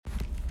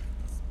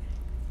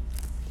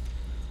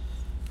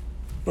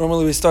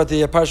Normally we start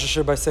the Parsha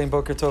Shir by saying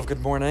Boker Tov,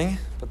 good morning,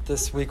 but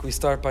this week we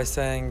start by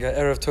saying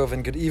Erev Tov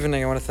and good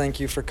evening. I want to thank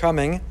you for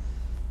coming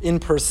in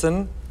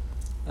person,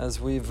 as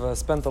we've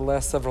spent the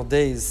last several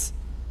days,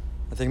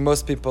 I think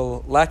most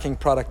people lacking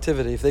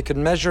productivity. If they could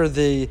measure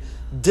the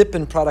dip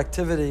in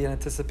productivity in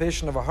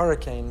anticipation of a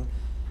hurricane,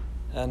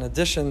 in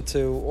addition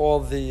to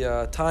all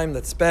the time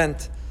that's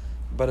spent,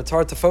 but it's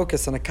hard to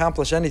focus and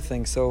accomplish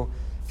anything. So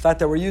the fact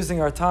that we're using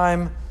our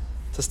time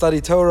to study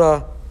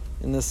Torah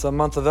in this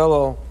month of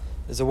Elul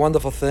is a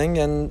wonderful thing,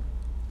 and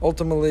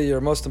ultimately,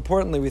 or most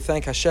importantly, we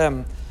thank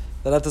Hashem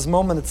that at this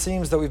moment it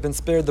seems that we've been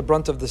spared the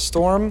brunt of the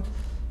storm,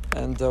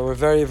 and we're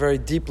very, very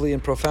deeply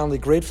and profoundly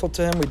grateful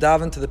to Him. We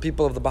daven to the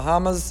people of the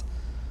Bahamas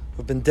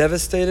who've been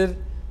devastated,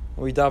 and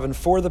we daven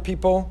for the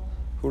people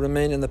who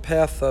remain in the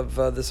path of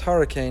this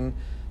hurricane,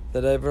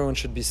 that everyone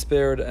should be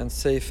spared and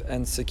safe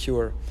and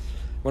secure.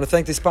 I want to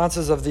thank the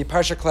sponsors of the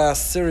Parsha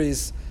class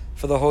series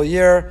for the whole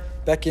year,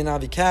 Becky and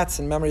Avi Katz,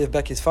 in memory of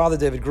Becky's father,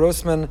 David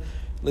Grossman,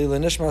 Lila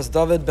Nishmas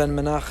David ben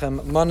Menachem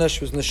Manish,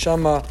 whose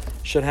neshama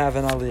should have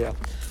an aliyah.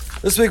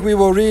 This week we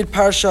will read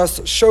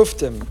Parshas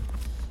Shoftim,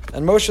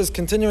 and Moshe is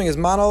continuing his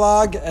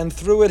monologue, and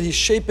through it he's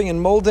shaping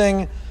and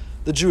molding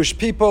the Jewish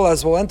people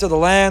as we'll enter the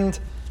land,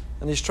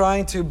 and he's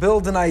trying to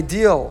build an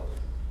ideal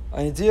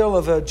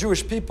of a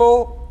Jewish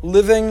people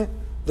living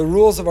the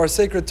rules of our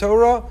sacred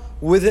Torah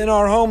within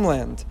our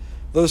homeland.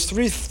 Those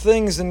three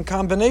things in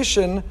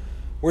combination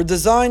were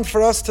designed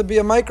for us to be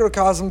a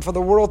microcosm for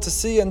the world to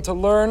see and to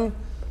learn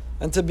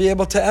and to be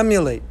able to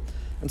emulate.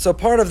 And so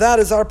part of that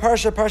is our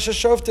Parsha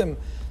Shoftim.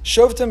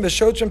 Shoftim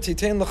v'shotrim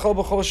titein l'chol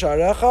b'chol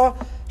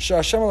sha'arecha,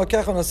 she'Hashem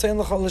Elokecha nosein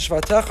l'chol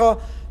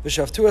l'shvatecha,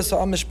 v'shavtu es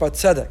ha'am mishpat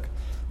tzedek.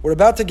 We're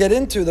about to get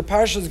into, the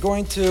Parsha is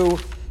going to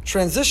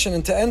transition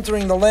into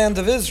entering the land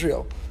of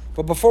Israel.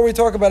 But before we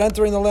talk about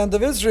entering the land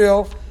of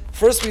Israel,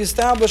 first we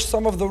establish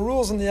some of the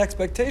rules and the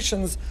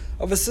expectations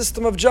of a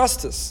system of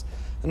justice.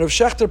 And Rav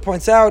Shechter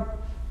points out,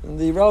 in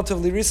the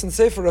relatively recent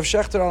Sefer of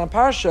Shechter on a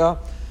Parsha,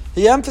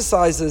 he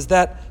emphasizes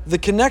that the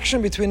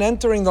connection between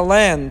entering the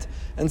land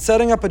and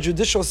setting up a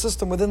judicial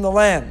system within the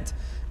land,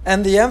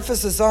 and the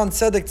emphasis on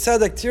tzedek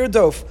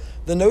tirdof,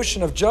 the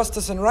notion of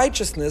justice and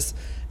righteousness,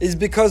 is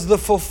because the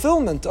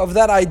fulfillment of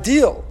that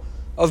ideal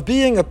of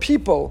being a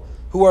people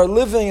who are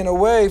living in a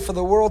way for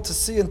the world to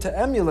see and to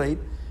emulate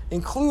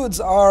includes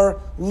our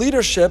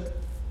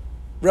leadership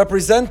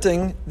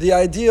representing the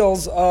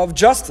ideals of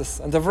justice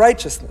and of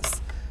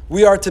righteousness.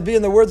 We are to be,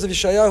 in the words of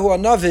Yeshayahu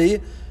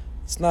HaNavi,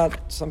 it's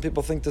not, some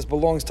people think this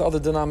belongs to other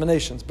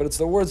denominations, but it's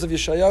the words of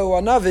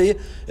Yeshayahu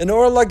HaNavi, in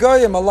Or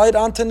Lagoyim, a light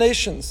unto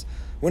nations.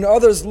 When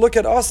others look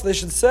at us, they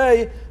should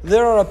say,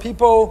 there are a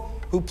people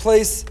who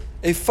place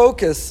a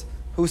focus,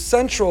 who's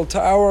central to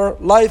our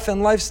life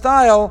and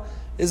lifestyle,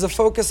 is a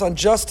focus on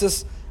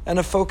justice and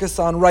a focus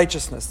on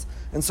righteousness.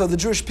 And so the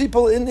Jewish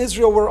people in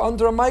Israel were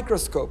under a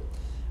microscope.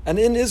 And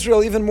in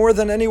Israel, even more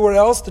than anywhere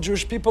else, the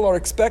Jewish people are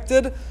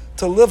expected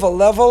to live a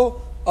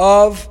level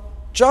of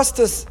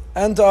justice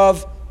and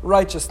of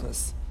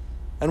righteousness.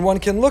 And one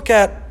can look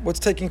at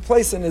what's taking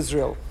place in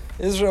Israel.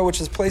 Israel, which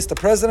has placed the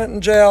president in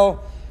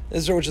jail.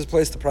 Israel, which has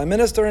placed the prime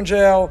minister in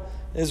jail.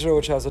 Israel,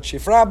 which has a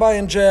chief rabbi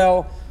in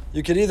jail.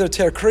 You could either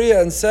tear kriya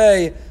and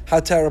say how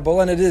terrible,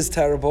 and it is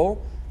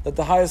terrible, that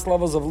the highest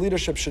levels of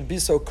leadership should be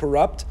so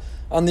corrupt.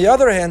 On the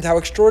other hand, how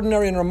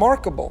extraordinary and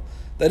remarkable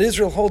that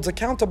Israel holds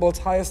accountable its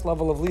highest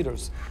level of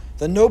leaders.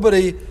 That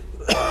nobody,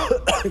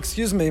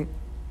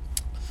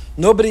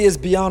 nobody is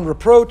beyond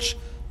reproach.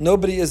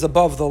 Nobody is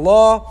above the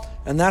law,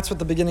 and that's what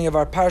the beginning of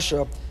our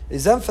Parsha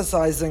is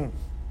emphasizing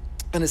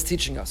and is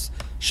teaching us.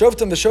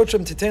 Shoftim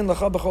v'shotrim titein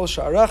l'cha b'chol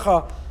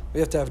sha'arecha. We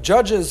have to have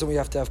judges and we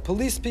have to have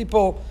police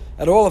people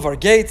at all of our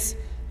gates.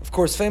 Of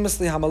course,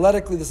 famously,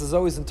 homiletically, this is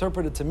always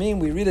interpreted to mean,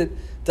 we read it,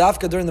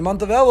 Dafka during the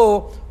month of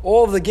Elul,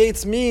 all of the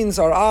gates means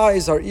our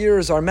eyes, our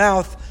ears, our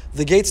mouth,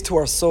 the gates to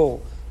our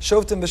soul.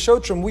 Shoftim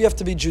v'shotrim, we have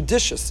to be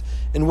judicious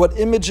in what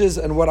images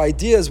and what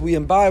ideas we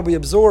imbibe, we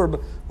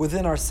absorb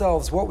within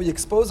ourselves, what we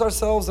expose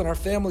ourselves and our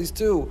families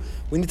to.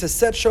 We need to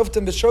set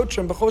shoftim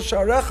v'shotrim b'chol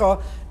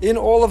sha'arecha in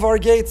all of our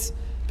gates,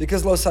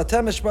 because lo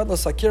satem mishpat, lo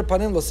sakir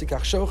panim, lo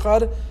sikach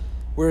shochad.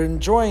 We're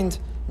enjoined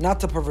not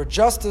to pervert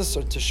justice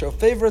or to show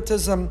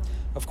favoritism.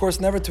 Of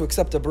course, never to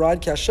accept a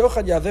bribe. Ki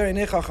hashochad yaver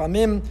einei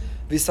chachamim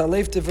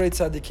v'yisaleif divrei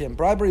tzadikim.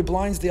 Bribery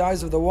blinds the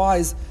eyes of the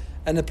wise,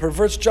 and it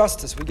perverts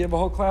justice. We gave a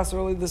whole class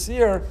earlier this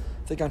year,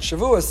 I think on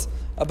Shavuos,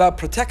 about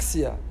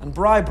protexia and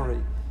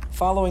bribery,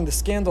 following the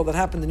scandal that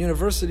happened in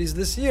universities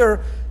this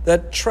year,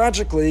 that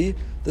tragically,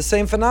 the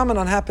same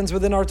phenomenon happens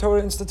within our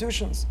Torah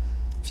institutions.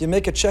 If you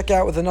make a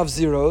checkout with enough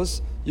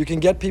zeros, you can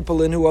get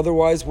people in who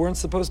otherwise weren't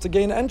supposed to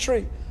gain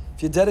entry.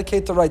 If you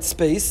dedicate the right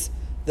space,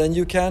 then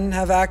you can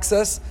have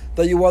access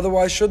that you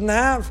otherwise shouldn't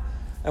have.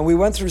 And we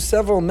went through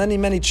many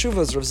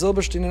tshuvas, Rav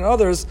Zilberstein and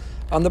others,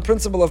 on the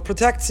principle of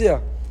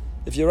protexia.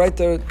 If you write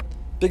the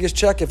biggest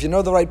check, if you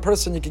know the right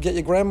person, you could get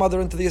your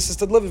grandmother into the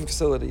assisted living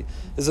facility.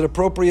 Is it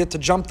appropriate to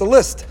jump the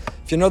list?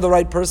 If you know the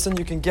right person,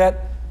 you can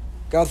get,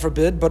 God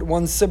forbid, but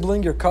one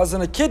sibling, your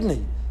cousin, a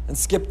kidney, and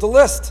skip the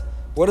list.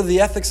 What are the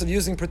ethics of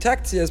using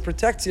protectia? Is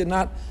protectia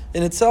not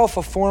in itself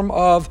a form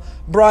of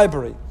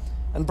bribery?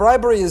 And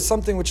bribery is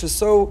something which is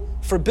so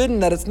forbidden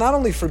that it's not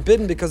only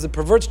forbidden because it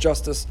perverts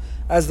justice,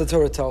 as the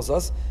Torah tells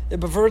us,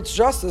 it perverts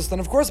justice. Then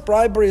of course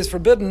bribery is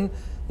forbidden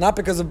not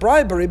because of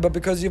bribery, but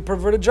because you've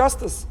perverted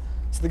justice.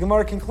 So the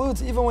Gemara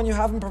concludes, even when you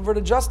haven't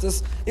perverted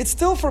justice, it's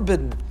still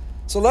forbidden.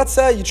 So let's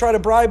say you try to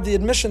bribe the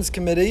admissions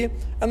committee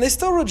and they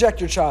still reject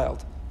your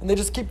child and they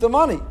just keep the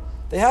money.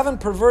 They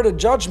haven't perverted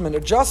judgment or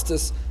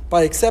justice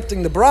by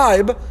accepting the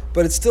bribe,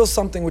 but it's still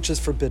something which is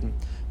forbidden.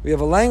 We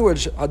have a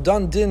language,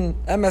 Adan din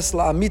emes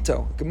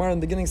la'amito. Gemara in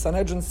the beginning,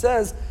 Sanhedrin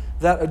says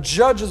that a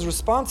judge is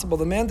responsible.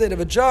 The mandate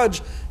of a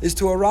judge is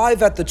to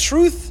arrive at the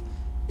truth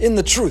in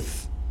the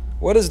truth.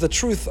 What is the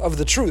truth of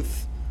the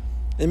truth?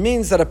 It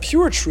means that a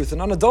pure truth,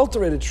 an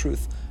unadulterated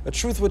truth, a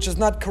truth which is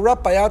not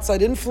corrupt by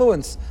outside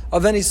influence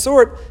of any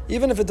sort,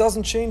 even if it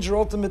doesn't change your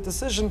ultimate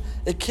decision,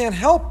 it can't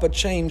help but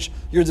change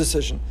your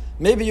decision.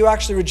 Maybe you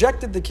actually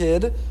rejected the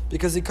kid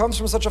because he comes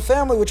from such a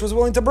family which was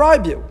willing to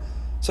bribe you.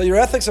 So your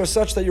ethics are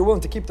such that you're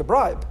willing to keep the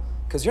bribe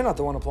because you're not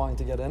the one applying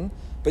to get in,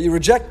 but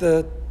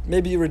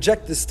maybe you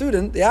reject the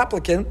student, the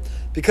applicant,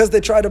 because they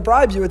try to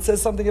bribe you. It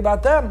says something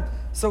about them.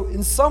 So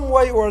in some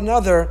way or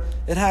another,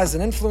 it has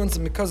an influence,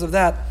 and because of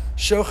that,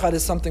 shochad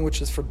is something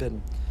which is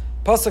forbidden.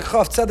 Pasuk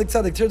Chav, tzedek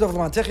tzedek tirdof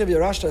l'mantecha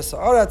v'yarashta es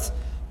haaretz.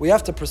 We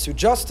have to pursue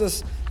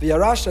justice.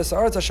 V'yarashta es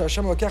haaretz asher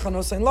Hashem Elokecha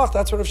nosein lach.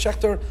 That's what Rav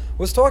Shechter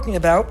was talking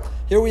about.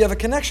 Here we have a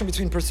connection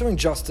between pursuing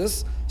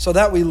justice, so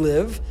that we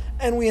live,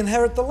 and we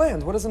inherit the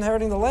land. What does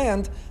inheriting the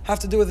land have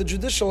to do with a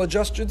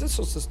just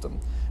judicial system?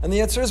 And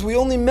the answer is we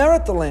only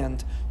merit the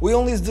land. We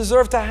only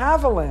deserve to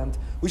have a land.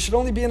 We should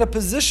only be in a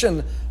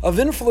position of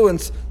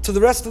influence to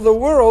the rest of the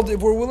world if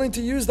we're willing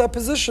to use that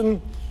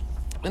position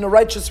in a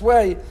righteous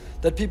way,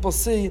 that people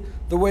see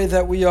the way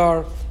that we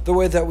are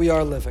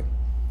living.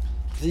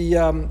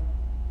 The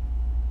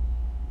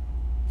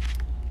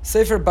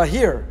Sefer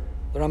Bahir,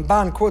 the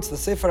Ramban quotes the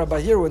Sefer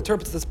Bahir, who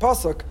interprets this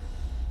pasuk,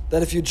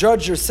 that if you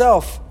judge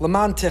yourself,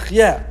 Laman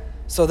Techyeh,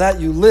 so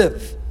that you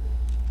live,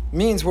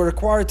 means we're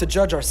required to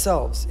judge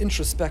ourselves,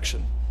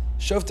 introspection.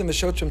 Shoftim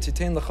v'shotrim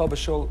titein l'cha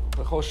b'shol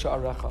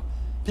sha'arecha.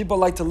 People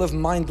like to live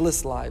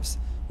mindless lives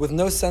with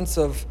no sense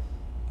of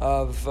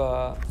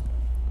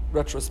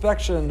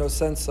retrospection, no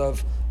sense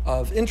of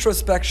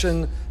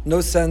introspection,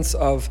 no sense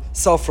of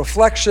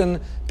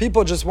self-reflection.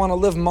 People just want to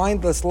live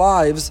mindless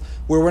lives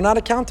where we're not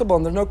accountable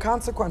and there are no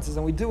consequences,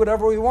 and we do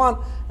whatever we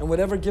want and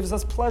whatever gives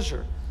us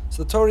pleasure.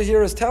 So the Torah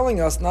here is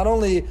telling us, not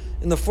only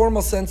in the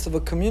formal sense of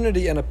a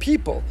community and a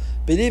people,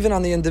 but even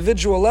on the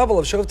individual level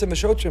of Shoftim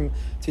v'Shotrim,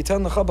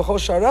 Titan L'cha B'chol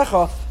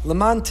Sha'arecha,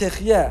 L'man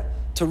Techyeh.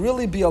 To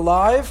really be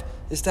alive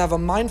is to have a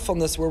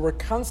mindfulness where we're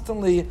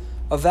constantly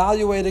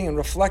evaluating and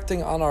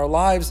reflecting on our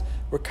lives.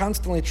 We're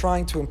constantly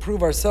trying to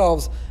improve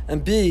ourselves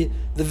and be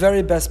the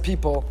very best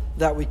people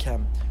that we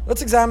can.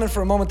 Let's examine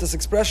for a moment this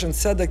expression,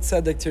 tzedek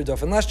tzedek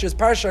tirdof. In last year's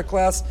Parsha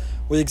class,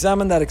 we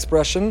examined that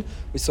expression.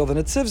 We saw the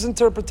Netziv's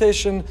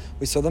interpretation,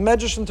 we saw the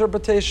Medrash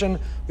interpretation,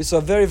 we saw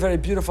very, very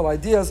beautiful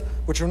ideas,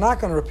 which we're not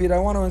going to repeat. I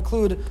want to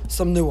include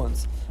some new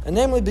ones. And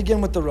namely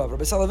begin with the Rav.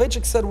 Rabbi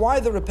Soloveitchik said, why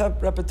the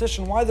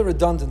repetition, why the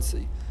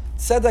redundancy?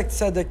 Tzedek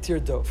tzedek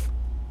tirdof.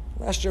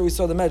 Last year we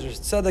saw the Medrash,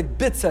 tzedek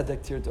bit tzedek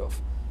tirdof.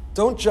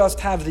 Don't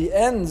just have the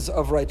ends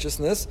of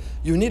righteousness,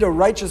 you need a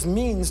righteous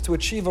means to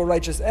achieve a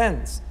righteous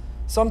ends.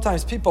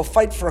 Sometimes people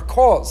fight for a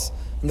cause,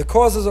 and the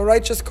cause is a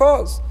righteous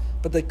cause,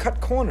 but they cut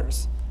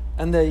corners,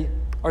 and they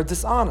are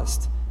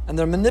dishonest, and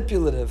they're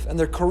manipulative, and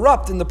they're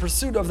corrupt in the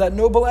pursuit of that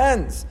noble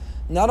ends.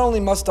 Not only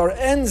must our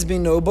ends be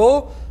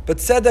noble, but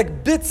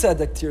tzedek bit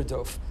tzedek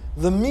tirdof.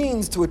 The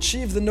means to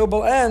achieve the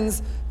noble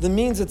ends, the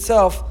means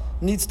itself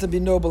needs to be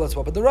noble as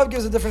well. But the Rav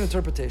gives a different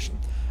interpretation.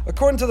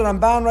 According to the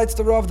Ramban, writes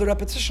the Rav, the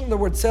repetition of the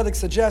word tzedek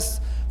suggests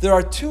there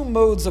are two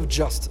modes of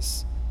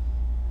justice.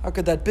 How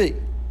could that be?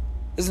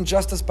 Isn't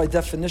justice by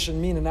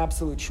definition mean an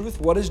absolute truth?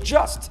 What is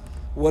just?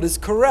 What is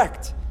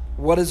correct?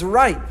 What is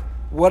right?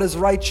 What is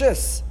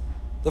righteous?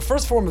 The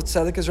first form of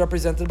tzedek is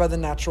represented by the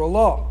natural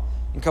law.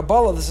 In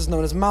Kabbalah, this is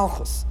known as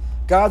Malchus.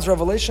 God's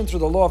revelation through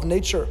the law of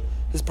nature,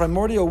 his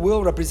primordial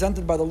will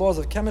represented by the laws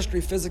of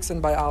chemistry, physics,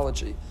 and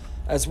biology.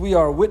 As we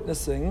are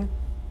witnessing,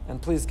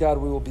 and please God,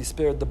 we will be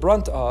spared the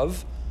brunt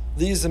of,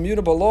 these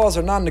immutable laws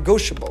are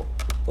non-negotiable.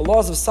 The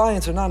laws of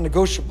science are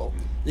non-negotiable.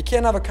 You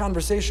can't have a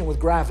conversation with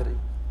gravity.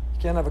 You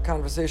can't have a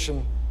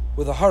conversation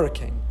with a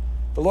hurricane.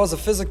 The laws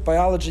of physics,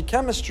 biology,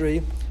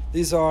 chemistry,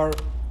 these are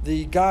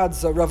the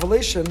God's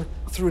revelation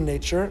through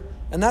nature,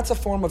 and that's a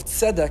form of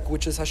tzedek,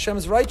 which is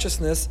Hashem's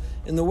righteousness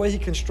in the way He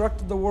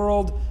constructed the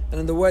world, and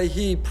in the way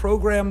He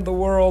programmed the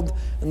world,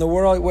 and the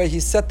way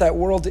He set that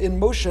world in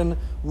motion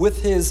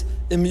with His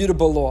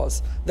immutable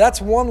laws.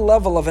 That's one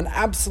level of an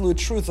absolute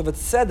truth of a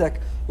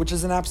tzedek, which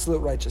is an absolute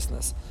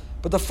righteousness.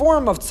 But this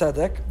form of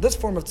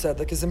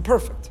tzedek is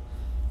imperfect,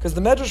 because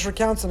the Medrash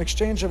recounts an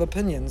exchange of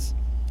opinions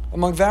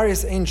among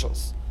various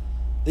angels.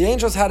 The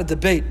angels had a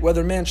debate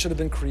whether man should have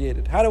been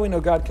created. How do we know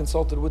God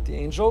consulted with the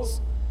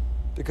angels?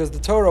 Because the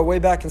Torah, way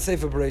back in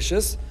Sefer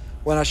Bereshis,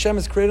 when Hashem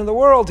is creating the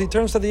world, He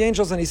turns to the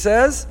angels and He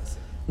says,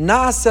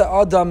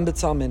 Na'aseh adam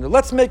b'tzalmenu.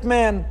 Let's make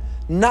man.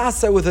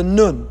 Na'aseh with a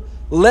nun.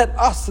 Let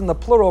us, in the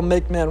plural,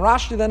 make man.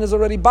 Rashi then is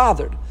already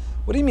bothered.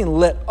 What do you mean,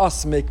 let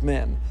us make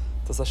man?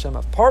 Does Hashem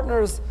have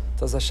partners?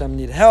 Does Hashem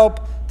need help?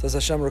 Does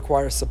Hashem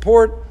require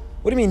support?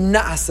 What do you mean,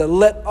 na'aseh,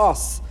 let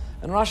us?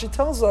 And Rashi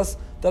tells us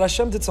that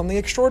Hashem did something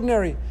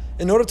extraordinary.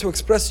 In order to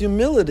express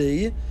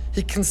humility,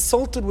 he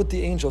consulted with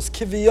the angels,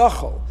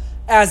 kiviyachol,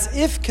 as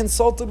if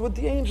consulted with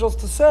the angels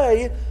to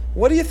say,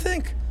 what do you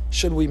think?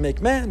 Should we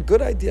make man?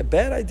 Good idea,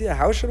 bad idea?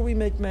 How should we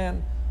make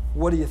man?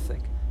 What do you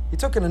think? He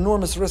took an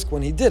enormous risk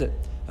when he did it.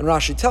 And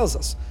Rashi tells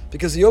us,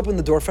 because he opened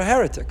the door for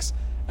heretics.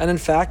 And in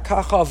fact,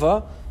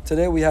 kachava,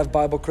 today we have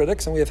Bible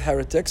critics and we have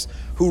heretics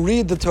who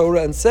read the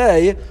Torah and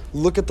say,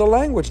 look at the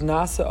language,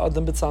 Na'aseh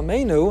adam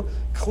b'tzalmenu,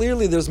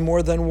 clearly there's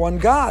more than one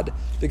God,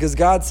 because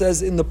God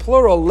says in the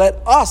plural, let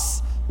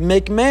us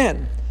make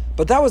man.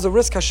 But that was a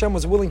risk Hashem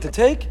was willing to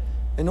take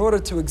in order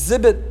to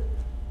exhibit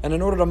and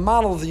in order to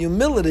model the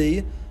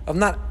humility of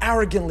not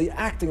arrogantly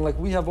acting like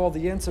we have all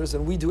the answers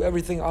and we do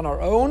everything on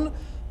our own,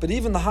 but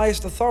even the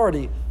highest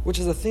authority, which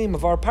is a theme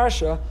of our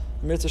Parsha,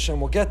 Mirz Hashem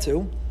we'll get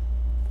to.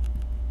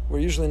 We're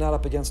usually not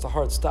up against a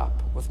hard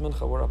stop. With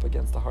Mincha, we're up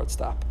against a hard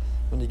stop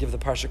when you give the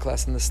Parsha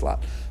class in this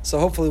slot. So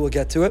hopefully we'll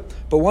get to it.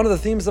 But one of the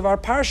themes of our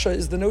Parsha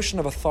is the notion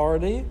of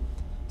authority,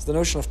 is the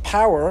notion of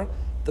power,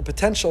 the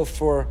potential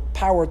for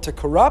power to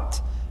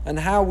corrupt, and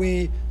how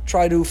we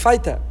try to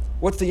fight that.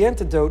 What's the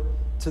antidote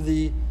to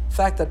the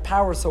fact that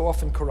power so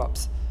often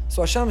corrupts?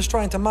 So Hashem is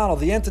trying to model.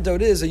 The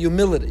antidote is a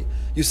humility.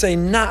 You say,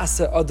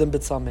 Na'aseh adam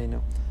b'tzalmenu.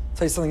 I'll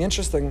tell you something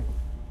interesting.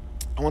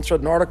 I once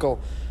read an article,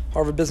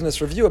 Harvard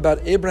Business Review,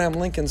 about Abraham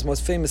Lincoln's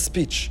most famous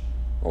speech.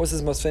 What was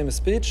his most famous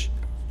speech?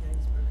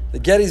 The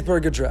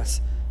Gettysburg Address.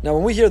 Now,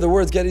 when we hear the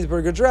words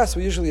Gettysburg Address,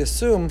 we usually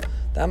assume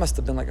that must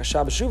have been like a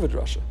Shabbos Shuvah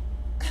drasha.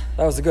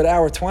 That was a good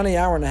hour 20,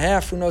 hour and a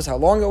half, who knows how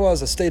long it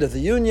was, a State of the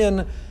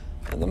Union.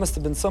 And there must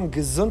have been some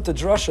Gesundta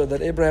drasha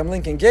that Abraham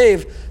Lincoln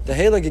gave, the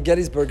Heilige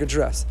Gettysburg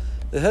Address.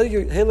 The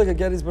Heilige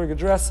Gettysburg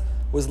Address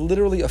was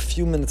literally a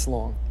few minutes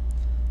long.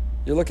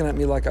 You're looking at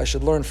me like I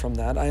should learn from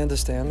that. I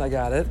understand, I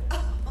got it.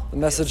 The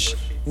message,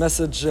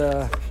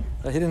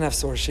 he didn't have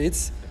source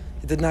sheets.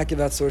 He did not give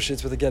out source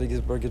sheets with the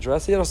Gettysburg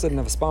Address. He also didn't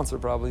have a sponsor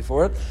probably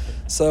for it.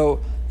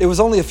 So it was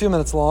only a few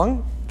minutes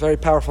long. Very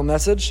powerful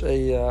message,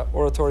 a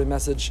oratory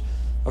message,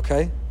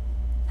 okay,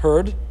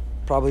 heard,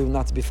 probably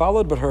not to be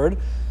followed, but heard.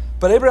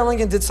 But Abraham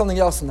Lincoln did something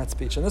else in that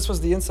speech, and this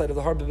was the insight of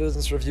the Harvard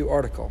Business Review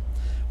article.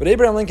 What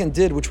Abraham Lincoln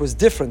did, which was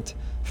different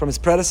from his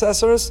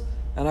predecessors,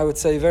 and I would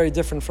say very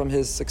different from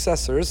his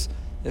successors,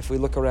 if we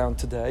look around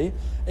today,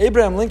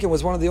 Abraham Lincoln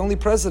was one of the only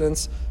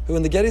presidents who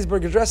in the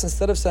Gettysburg Address,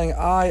 instead of saying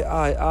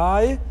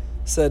I,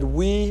 said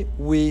we.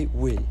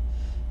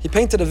 He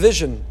painted a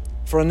vision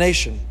for a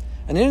nation.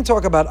 And he didn't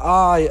talk about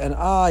I, and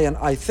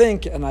I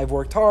think, and I've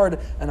worked hard,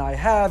 and I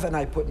have, and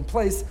I put in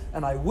place,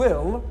 and I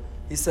will.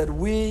 He said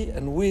we,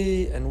 and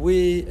we, and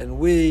we, and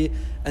we.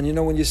 And you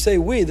know, when you say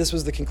we, this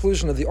was the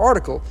conclusion of the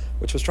article,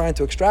 which was trying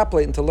to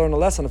extrapolate and to learn a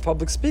lesson of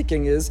public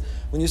speaking, is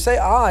when you say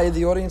I,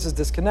 the audience is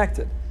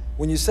disconnected.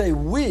 When you say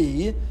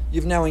we,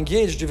 you've now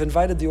engaged, you've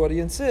invited the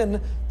audience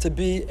in to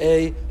be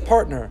a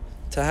partner,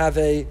 to have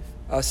a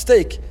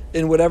stake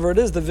in whatever it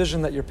is, the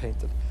vision that you're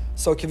painted.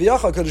 So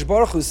Kiviyachal Kadosh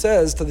Baruch Hu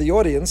says to the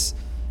audience,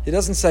 he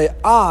doesn't say,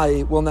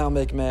 I will now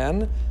make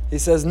man. He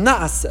says,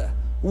 Na'aseh,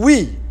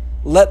 we,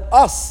 let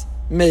us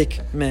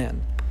make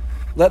man.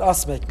 Let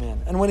us make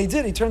man. And when he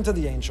did, he turned to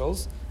the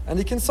angels and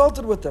he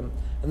consulted with them.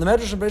 And the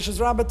Medrash and Beishas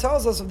Rabbah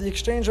tells us of the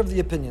exchange of the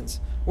opinions.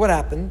 What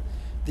happened?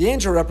 The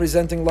angel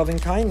representing loving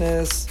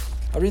kindness.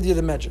 I'll read you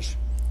the Medrash.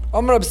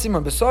 Amar Reb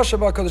Simon, B'sah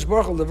Sheba HaKadosh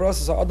Baruch Hu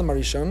Levrasas HaAdam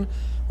HaRishon,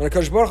 when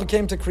HaKadosh Baruch Hu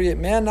came to create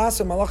man,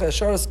 Nasa Malach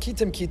Yasharas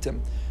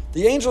Kitim.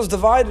 The angels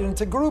divided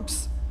into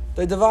groups.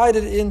 They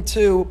divided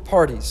into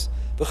parties.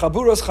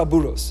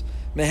 Chaburos.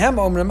 Mehem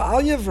Omrim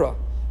Al Yivra.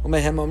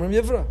 Mehem Omrim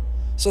Yivra.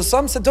 So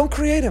some said, don't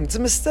create him. It's a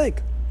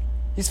mistake.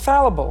 He's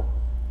fallible.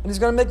 And he's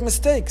going to make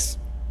mistakes.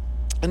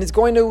 And he's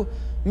going to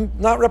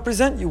not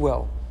represent you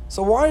well.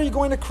 So why are you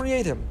going to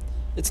create him?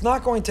 It's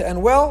not going to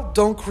end well.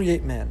 Don't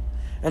create man.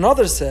 And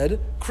others said,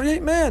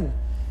 create man.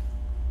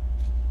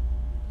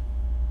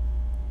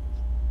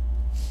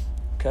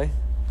 Okay?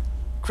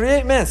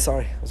 Create man.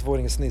 Sorry, I was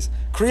avoiding a sneeze.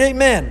 Create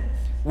man.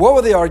 What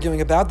were they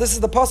arguing about? This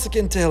is the pasuk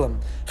in Tehillim.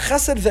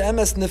 Chesed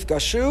ve'emes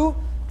nifgashu,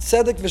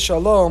 tzedek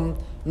v'shalom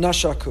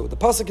nashaku. The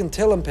pasuk in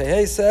Tehillim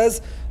Pehei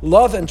says,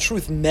 love and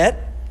truth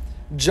met,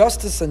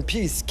 justice and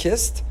peace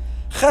kissed.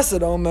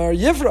 Chesed omer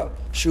yivra,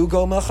 shu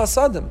gomer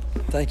chasadim.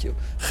 Thank you.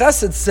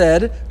 Chesed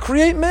said,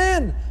 create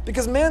man,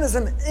 because man is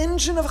an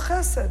engine of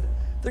chesed.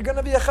 They're going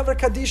to be a Chaver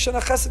Kaddish and a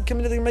Chesed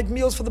community. They're going to make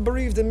meals for the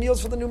bereaved and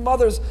meals for the new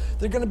mothers.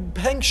 They're going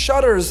to hang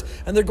shutters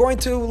and they're going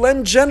to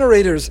lend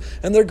generators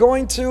and they're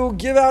going to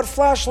give out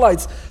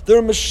flashlights. They're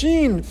a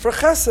machine for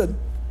Chesed.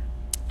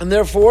 And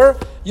therefore,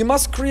 you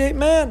must create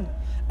man.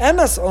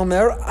 Emes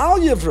Omer Al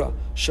Yivra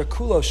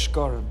Shakula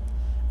Shkarim.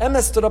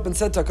 Emes stood up and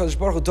said to HaKadosh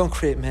Baruch Hu, don't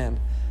create man.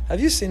 Have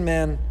you seen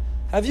man?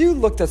 Have you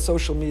looked at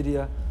social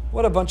media?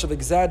 What a bunch of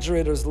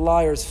exaggerators,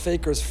 liars,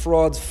 fakers,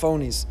 frauds,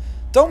 phonies.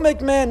 Don't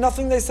make man.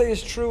 Nothing they say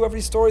is true.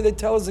 Every story they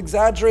tell is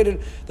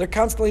exaggerated. They're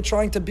constantly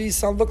trying to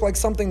look like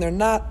something they're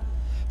not.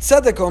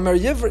 Tzedek omer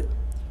yivri.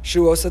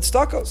 Shuos et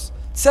stakos.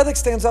 Tzedek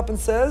stands up and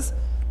says,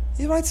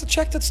 he writes a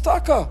check to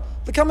tzedakah.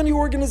 Look how many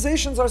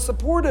organizations are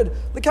supported.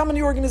 Look how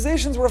many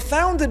organizations were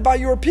founded by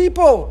your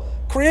people.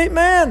 Create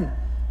man.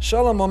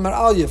 Shalom omer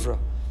al yivra.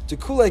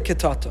 Dukule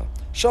ketata.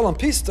 Shalom,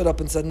 peace, stood up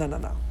and said,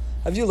 no.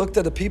 Have you looked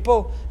at the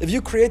people? If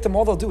you create them,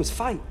 all they'll do is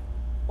fight.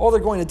 All they're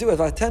going to do is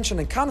have tension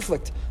and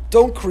conflict.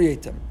 Don't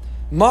create them.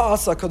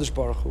 Ma'asa HaKadosh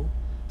Baruch Hu.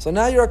 So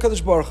now you're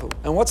HaKadosh Baruch Hu.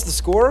 And what's the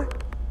score?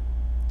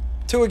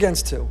 2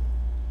 against 2.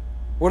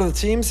 What are the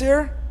teams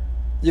here?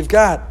 You've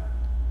got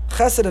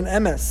Chesed and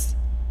Emes,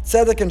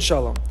 Tzedek and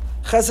Shalom.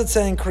 Chesed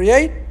saying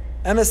create,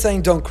 Emes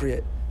saying don't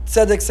create.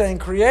 Tzedek saying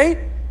create,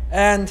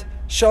 and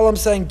Shalom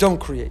saying don't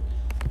create.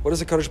 What does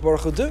the HaKadosh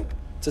Baruch Hu do?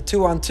 It's a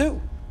 2-on-2.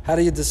 How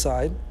do you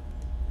decide?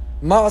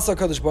 Ma'asa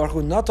HaKadosh Baruch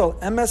Hu natol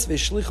Emes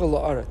ve'shlicho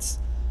la'aretz.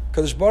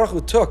 HaKadosh Baruch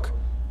Hu took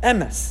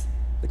Emes,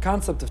 the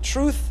concept of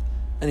truth,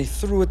 and he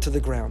threw it to the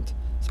ground.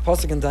 So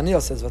Pasuk in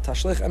Daniel says,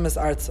 "V'tashlech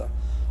Emes arza."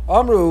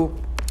 Amru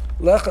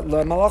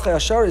Malachei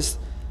Asharis.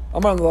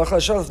 Amar Malachei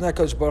Asharis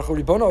HaKadosh Baruch Hu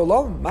Ribono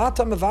Olam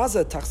Mata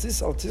Mevazeh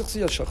Tachsis Al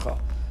Tichsiyah Shelcha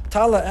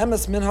Tala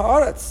Emes Min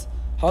Haaretz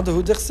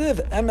Hadahu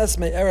Dichsiv Emes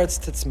Me'eretz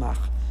Titzmach.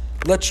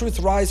 Let truth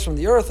rise from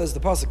the earth, as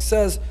the pasuk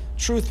says.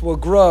 Truth will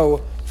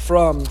grow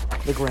from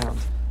the ground.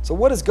 So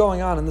what is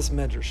going on in this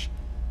medrash?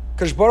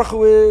 HaKadosh Baruch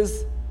Hu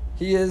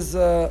is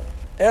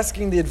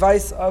asking the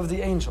advice of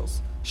the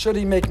angels. Should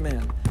he make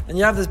man? And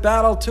you have this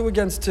battle 2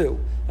 against 2.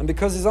 And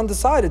because he's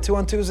undecided,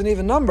 2-on-2 is an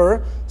even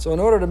number, so in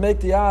order to make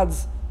the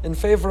odds in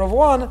favor of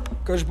one,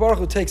 HaKadosh Baruch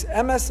Hu takes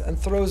Emes and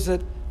throws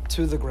it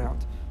to the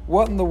ground.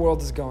 What in the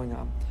world is going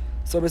on?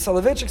 So Rabbi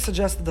Soloveitchik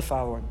suggested the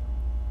following.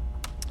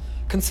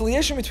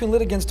 Conciliation between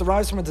litigants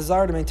derives from a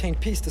desire to maintain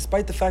peace,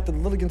 despite the fact that the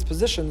litigants'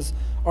 positions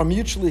are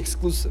mutually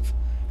exclusive.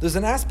 There's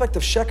an aspect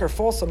of sheker,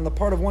 falsehood, on the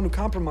part of one who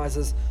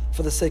compromises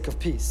for the sake of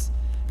peace.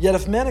 Yet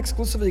if men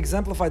exclusively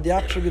exemplified the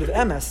attribute of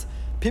Emes,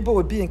 people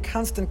would be in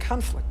constant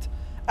conflict.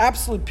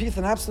 Absolute peace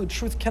and absolute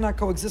truth cannot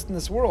coexist in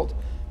this world,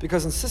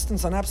 because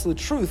insistence on absolute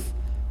truth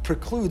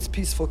precludes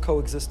peaceful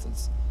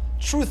coexistence.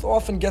 Truth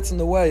often gets in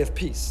the way of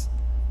peace.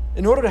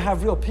 In order to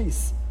have real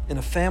peace in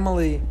a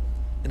family,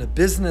 in a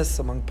business,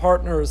 among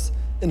partners,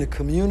 in a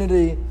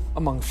community,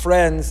 among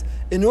friends,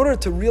 in order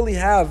to really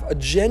have a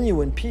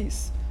genuine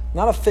peace,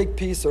 not a fake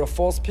peace or a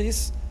false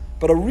peace,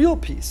 but a real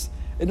peace.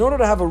 In order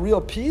to have a real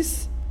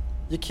peace,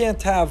 you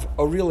can't have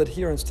a real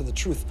adherence to the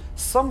truth.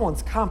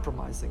 Someone's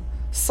compromising.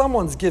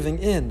 Someone's giving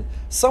in.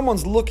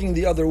 Someone's looking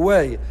the other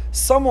way.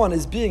 Someone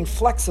is being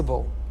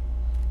flexible.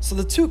 So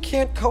the two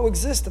can't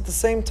coexist at the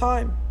same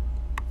time.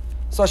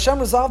 So Hashem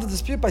resolved the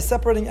dispute by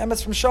separating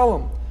Emes from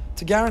Shalom.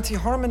 To guarantee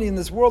harmony in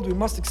this world, we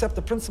must accept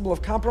the principle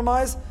of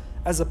compromise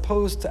as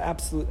opposed to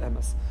absolute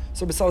Emes.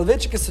 So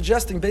Soloveitchik is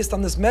suggesting, based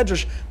on this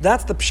medrash,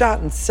 that's the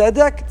pshat in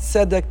tzedek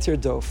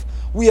tirdof.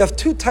 We have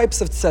 2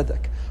 types of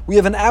tzedek. We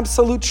have an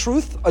absolute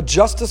truth, a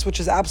justice which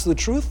is absolute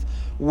truth.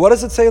 What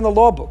does it say in the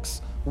law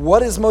books?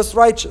 What is most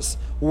righteous?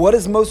 What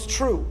is most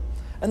true?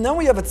 And then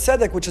we have a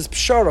tzedek, which is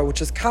pshara,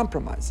 which is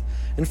compromise.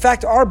 In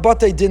fact, our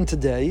batei din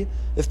today,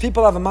 if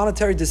people have a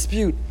monetary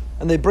dispute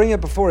and they bring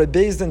it before a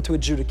beis din to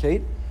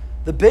adjudicate,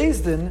 the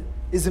beis din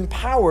is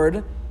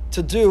empowered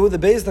to do, the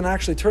beis din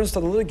actually turns to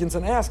the litigants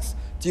and asks,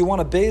 do you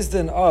want a beis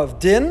din of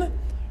din,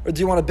 or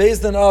do you want a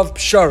beis din of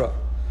pshara?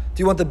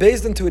 Do you want the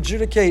beis din to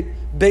adjudicate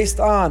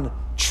based on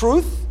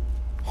truth,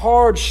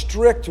 hard,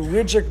 strict,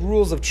 rigid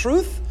rules of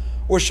truth,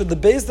 or should the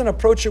beis din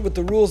approach it with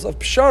the rules of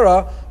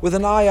pshara with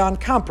an eye on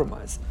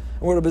compromise?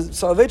 And what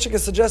Soloveitchik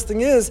is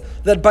suggesting is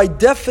that by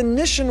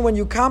definition, when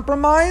you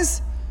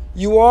compromise,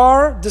 you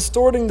are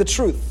distorting the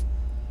truth.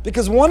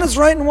 Because one is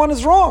right and one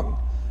is wrong.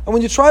 And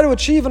when you try to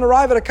achieve and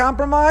arrive at a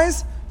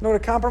compromise, you know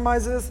what a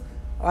compromise is?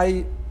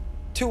 I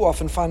too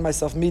often find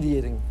myself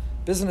mediating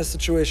business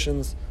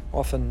situations,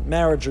 often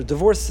marriage or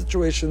divorce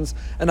situations,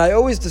 and I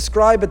always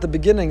describe at the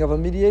beginning of a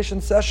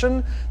mediation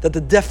session that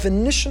the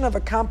definition of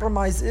a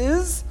compromise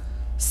is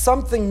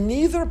something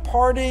neither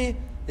party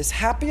is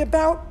happy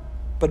about,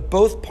 but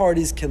both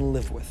parties can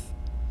live with.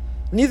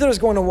 Neither is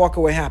going to walk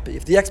away happy.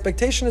 If the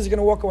expectation is you're going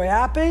to walk away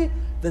happy,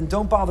 then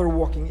don't bother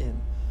walking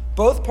in.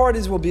 Both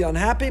parties will be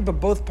unhappy, but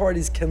both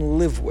parties can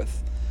live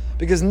with.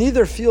 Because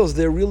neither feels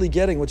they're really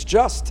getting what's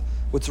just,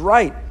 what's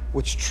right,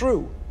 what's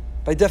true.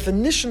 By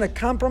definition, a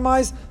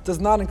compromise does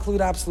not include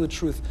absolute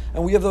truth.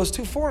 And we have those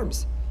 2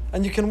 forms.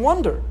 And you can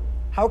wonder,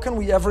 how can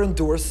we ever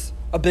endorse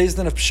a beis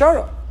din of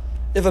pshara?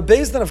 If a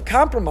beis din of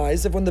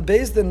compromise, if when the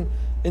beis din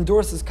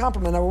endorses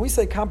compromise, now when we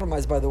say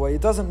compromise, by the way,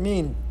 it doesn't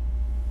mean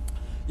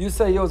you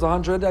say you owes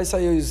 100, I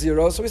say you owes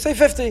 0, so we say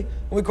 50, and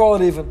we call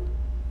it even.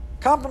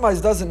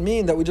 Compromise doesn't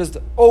mean that we just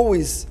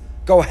always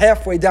go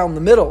halfway down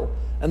the middle,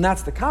 and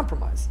that's the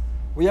compromise.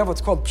 We have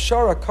what's called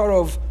pshara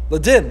karov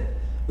ladin.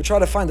 We try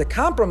to find a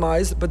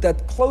compromise, but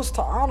that's close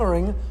to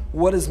honoring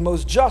what is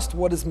most just,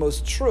 what is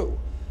most true.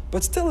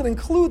 But still, it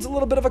includes a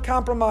little bit of a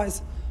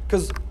compromise,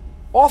 because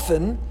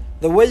often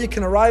the way you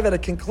can arrive at a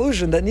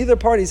conclusion that neither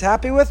party is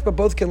happy with, but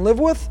both can live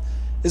with,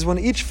 is when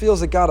each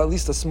feels it got at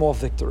least a small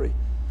victory.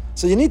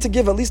 So you need to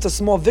give at least a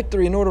small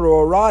victory in order to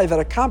arrive at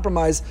a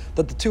compromise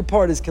that the two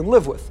parties can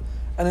live with.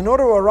 And in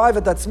order to arrive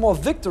at that small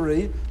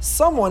victory,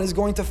 someone is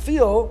going to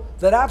feel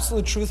that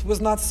absolute truth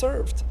was not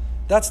served.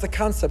 That's the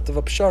concept of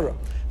a pshara.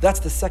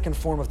 That's the second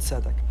form of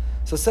tzedek.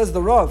 So says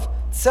the Rav,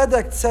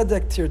 tzedek,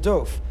 tzedek,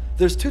 tirdof.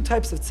 There's two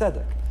types of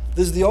tzedek.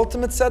 There's the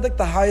ultimate tzedek,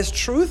 the highest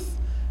truth,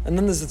 and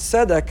then there's the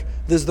tzedek,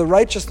 there's the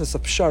righteousness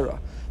of pshara.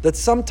 That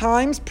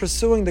sometimes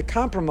pursuing the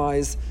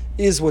compromise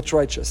is what's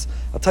righteous.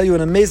 I'll tell you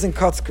an amazing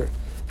Kotzker.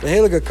 The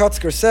Heilige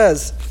Kotzker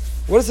says,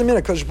 what does it mean?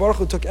 HaKadosh Baruch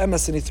Hu took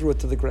emes and he threw it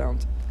to the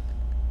ground.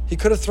 He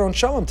could have thrown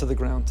shalom to the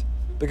ground.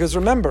 Because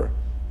remember,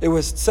 it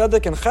was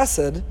tzedek and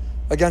chesed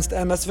against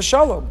emes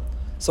v'shalom.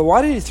 So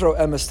why did he throw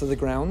emes to the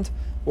ground?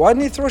 Why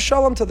didn't he throw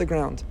shalom to the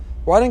ground?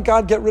 Why didn't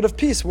God get rid of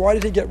peace? Why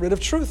did he get rid of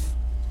truth?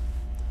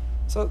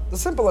 So the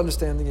simple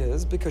understanding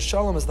is because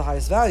shalom is the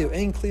highest value.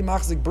 Ein kli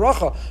machzik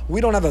bracha.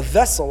 We don't have a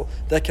vessel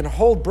that can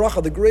hold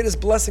bracha. The greatest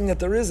blessing that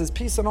there is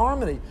peace and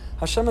harmony.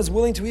 Hashem is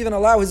willing to even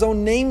allow His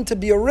own name to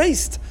be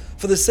erased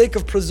for the sake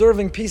of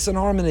preserving peace and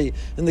harmony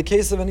in the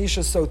case of an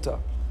Isha Sota.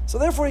 So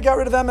therefore he got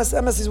rid of emes.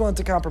 Emes he's willing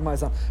to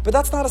compromise on. But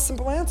that's not a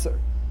simple answer.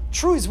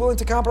 True, he's willing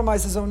to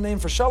compromise his own name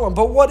for shalom.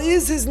 But what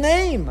is his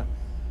name?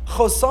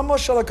 Chosamo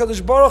shel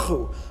HaKadosh Baruch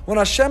Hu. When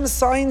Hashem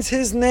signs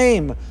His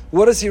name,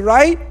 what does He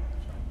write?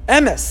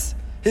 Emes.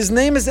 His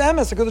name is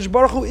Emes. HaKadosh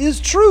Baruch Hu is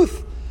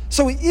truth.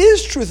 So He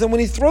is truth. And when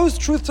He throws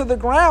truth to the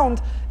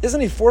ground, isn't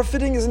He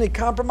forfeiting? Isn't He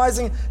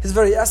compromising His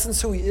very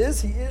essence, who He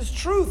is? He is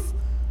truth.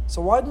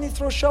 So why didn't He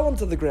throw shalom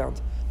to the ground?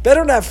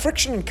 Better to have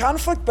friction and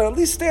conflict, but at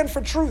least stand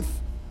for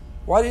truth.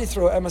 Why did He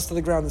throw Emes to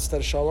the ground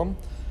instead of shalom?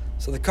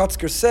 So the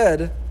Kotzker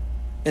said,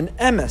 an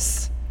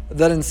Emes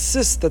that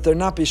insists that there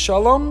not be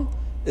shalom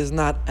is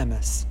not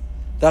Emes.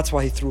 That's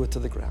why He threw it to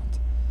the ground.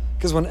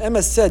 Because when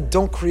Emes said,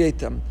 don't create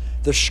them,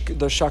 they're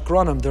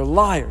shakranim, they're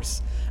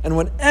liars. And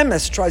when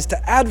Emes tries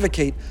to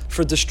advocate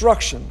for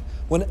destruction,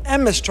 when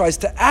Emes tries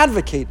to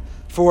advocate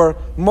for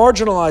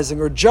marginalizing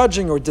or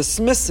judging or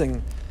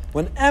dismissing,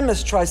 when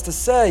Emes tries to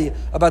say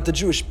about the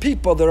Jewish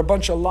people, they're a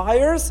bunch of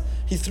liars,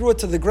 he threw it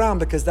to the ground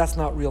because that's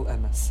not real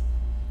Emes.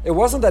 It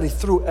wasn't that he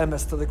threw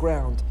Emes to the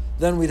ground.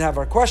 Then we'd have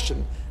our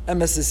question.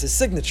 Emes is his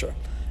signature.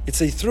 It's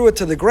he threw it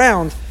to the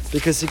ground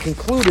because he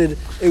concluded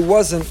it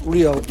wasn't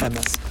real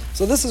Emes.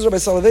 So this is Rabbi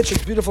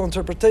Soloveitchik's beautiful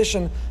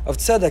interpretation of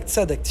tzedek,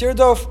 tzedek,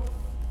 tirdof.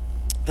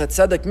 That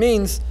tzedek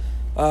means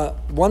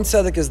one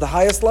tzedek is the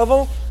highest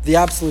level, the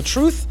absolute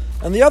truth,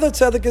 and the other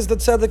tzedek is the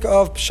tzedek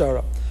of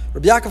pshara.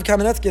 Rabbi Yaakov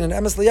Kamenetsky in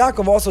Emes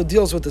LeYaakov also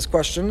deals with this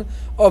question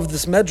of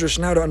this medrash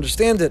and how to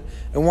understand it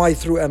and why he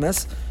threw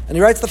Emes. And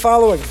he writes the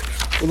following: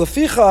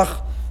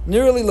 Ulefichach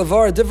nirli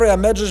levar divrei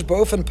hamedrash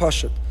ba'ofen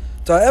pashut.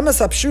 Ta Emes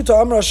hapshuta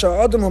amra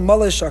sha'adam hu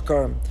malei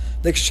shakarim.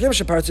 Dekshkim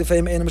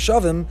shepartzufeim einam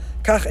shavim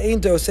kach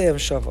ein deoseim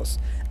shavos.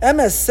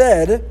 Emes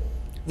said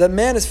that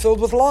man is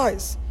filled with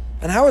lies.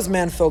 And how is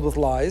man filled with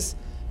lies?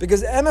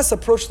 Because Emes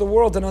approached the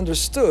world and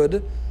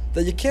understood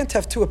that you can't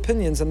have two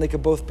opinions and they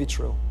could both be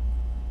true.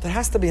 There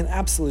has to be an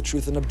absolute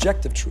truth, an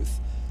objective truth.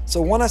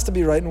 So one has to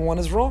be right and one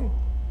is wrong.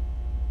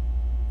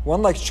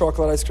 One likes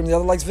chocolate ice cream, the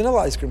other likes vanilla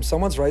ice cream.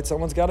 Someone's right,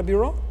 someone's got to be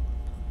wrong.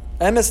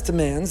 Emes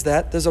demands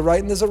that there's a right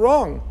and there's a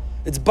wrong.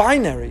 It's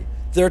binary.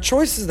 There are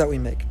choices that we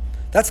make.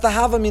 That's the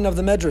havamin of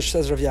the medrash,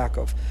 says Rav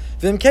Yaakov.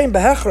 V'imkein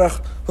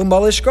behechrach hu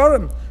malish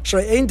karim,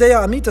 shrei ein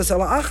deya amitas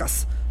ela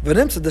achas,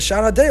 v'nimtza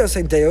d'shara deos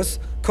ein deos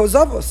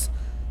kozavos.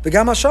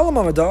 V'gam hashalom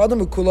amar da adam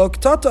hu kulo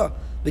ktata.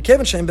 So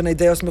Kodesh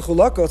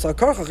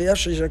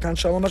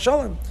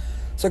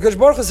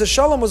Baruch Hu says,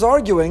 Shalom was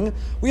arguing.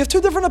 We have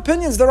two different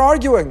opinions. They're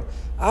arguing.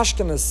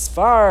 Ashkenaz,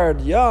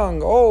 Sfard,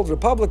 young, old,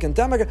 Republican,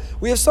 Democrat.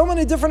 We have so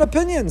many different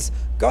opinions.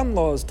 Gun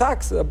laws,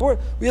 tax,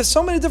 abort. We have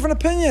so many different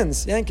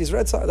opinions. Yankees,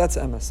 Red Sox. That's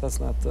Emes. That's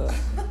not...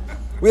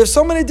 We have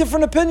so many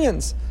different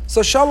opinions.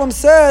 So Shalom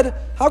said,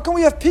 how can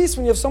we have peace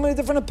when you have so many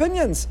different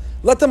opinions?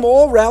 Let them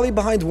all rally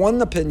behind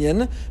one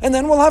opinion, and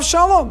then we'll have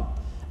Shalom.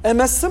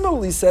 Emes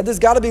similarly said there's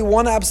got to be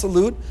one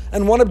absolute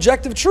and one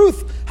objective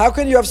truth. How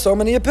can you have so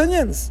many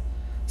opinions?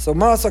 So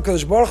Ma'as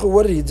HaKadosh Baruch Hu,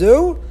 what did he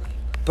do?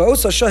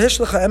 Ba'os ha'shahish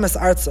lecha emes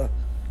arza.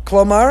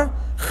 Klomar,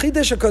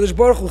 chidesh HaKadosh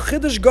Baruch Hu,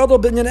 chidesh gadol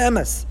binyan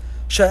emes.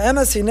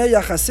 Sha'emes hinei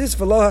yachasis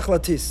v'lo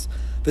hachlatis.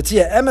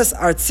 V'tiyah emes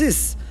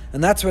artzis.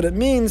 And that's what it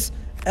means,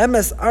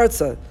 emes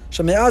arza.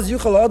 Sha'me'az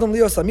yuchal ha'adam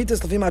lios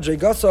amitis lefim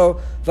adregaso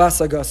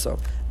v'asagaso.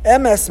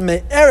 Emes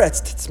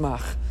me'eretz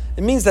titzmach.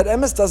 It means that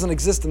emes doesn't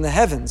exist in the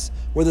heavens,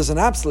 where there's an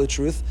absolute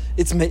truth.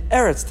 It's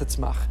me'eretz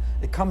tetzmach.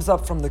 It comes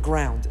up from the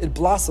ground. It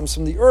blossoms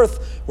from the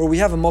earth, where we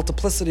have a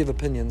multiplicity of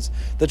opinions.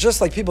 That just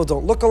like people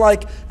don't look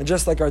alike, and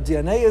just like our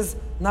DNA is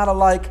not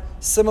alike,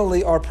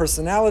 similarly our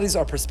personalities,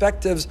 our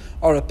perspectives,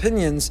 our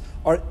opinions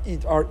are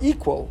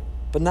equal,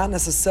 but not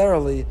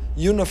necessarily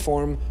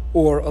uniform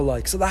or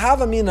alike. So the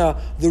Havamina,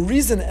 the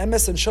reason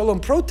Emes and Shalom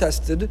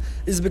protested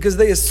is because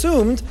they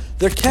assumed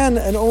there can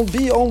and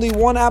be only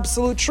one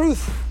absolute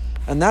truth.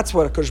 And that's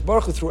what HaKadosh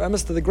Baruch Hu threw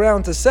Emes to the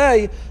ground to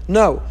say,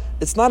 no,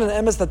 it's not an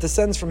emes that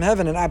descends from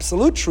heaven, an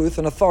absolute truth,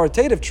 an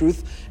authoritative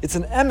truth. It's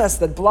an emes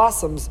that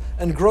blossoms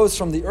and grows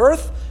from the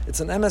earth. It's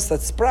an emes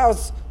that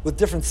sprouts with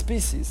different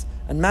species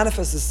and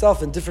manifests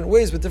itself in different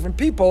ways with different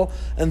people.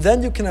 And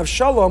then you can have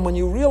shalom when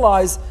you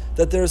realize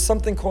that there is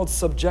something called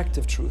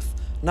subjective truth,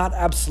 not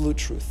absolute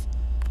truth.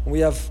 And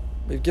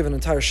we've given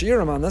entire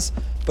shiurim on this,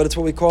 but it's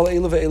what we call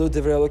Elu ve'elu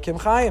divrei Elokim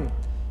Chaim.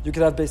 You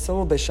could have Beis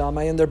Hillel, Beis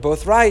Shammai, and they're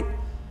both right.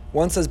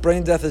 One says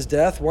brain death is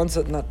death. One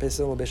says, not Beis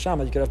Hillel, Beis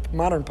Shammai. You could have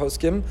modern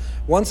poskim.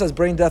 One says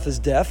brain death is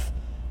death,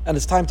 and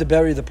it's time to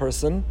bury the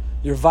person.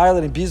 You're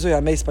violating bizui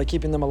hames by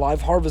keeping them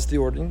alive, harvest the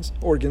organs.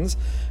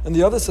 And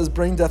the other says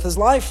brain death is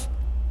life.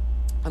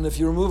 And if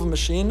you remove a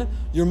machine,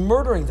 you're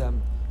murdering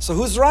them. So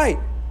who's right?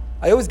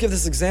 I always give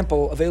this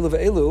example of Elu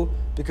ve'elu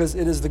because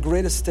it is the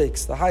greatest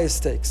stakes, the highest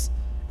stakes.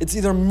 It's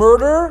either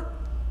murder,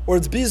 or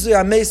it's bizui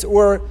hames,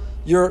 or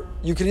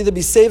you can either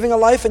be saving a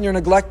life and you're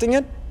neglecting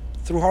it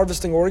through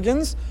harvesting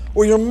organs,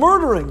 or you're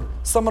murdering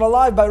someone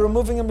alive by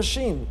removing a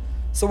machine.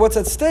 So what's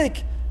at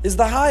stake is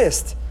the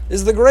highest,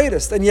 is the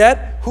greatest. And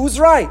yet, who's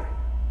right?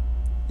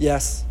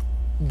 Yes,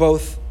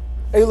 both.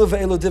 Elu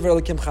ve'elu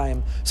divrei Elokim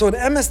Chaim. So an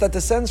emes that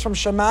descends from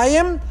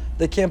Shamayim,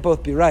 they can't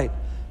both be right.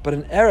 But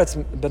an emes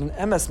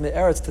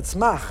me'eretz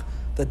titzmach,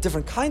 that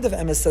different kind of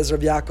emes, says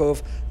Rav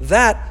Yaakov,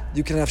 that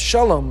you can have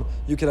shalom,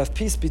 you can have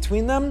peace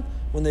between them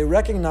when they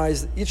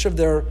recognize each of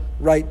their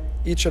right,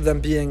 each of them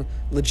being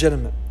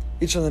legitimate.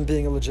 Each of them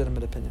being a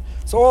legitimate opinion.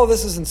 So all of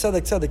this is in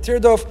Tzedek,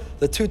 Tirdof,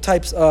 the two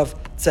types of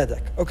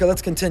Tzedek. Okay,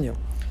 let's continue.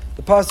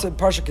 The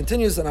Parsha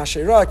continues, and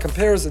Asherah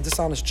compares a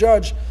dishonest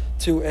judge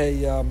to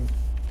an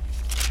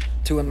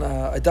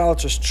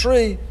idolatrous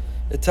tree.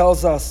 It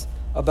tells us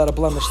about a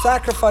blemished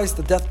sacrifice,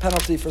 the death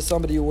penalty for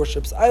somebody who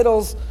worships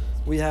idols.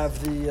 We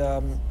have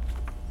the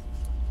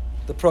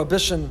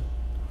prohibition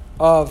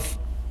of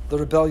the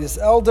rebellious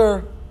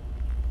elder.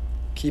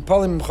 Ki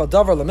palim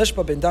chadavar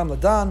lamishpa ben dam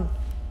ladan.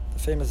 The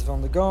famous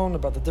Vilna Gaon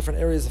about the different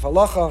areas of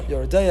halacha,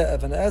 Yeridea,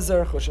 Even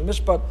Ezer, Choshen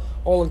Mishpat,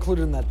 all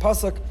included in that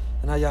pasuk,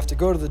 and how you have to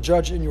go to the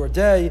judge in your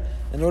day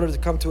in order to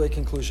come to a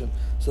conclusion.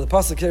 So the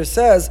pasuk here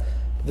says,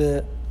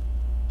 "The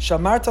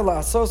shamarta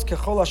la'asos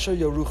kechol asher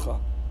yorucha."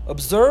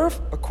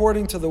 Observe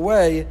according to the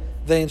way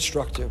they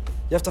instruct you.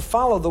 You have to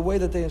follow the way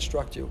that they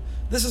instruct you.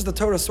 This is the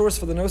Torah source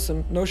for the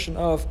notion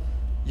of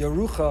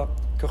yorucha.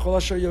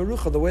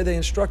 The way they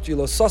instruct you,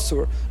 lo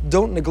sasur,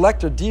 don't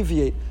neglect or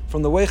deviate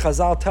from the way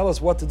Chazal tell us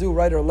what to do,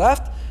 right or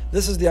left.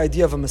 This is the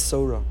idea of a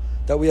Mesorah,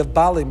 that we have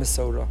Bali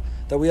Mesorah,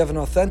 that we have an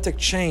authentic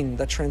chain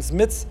that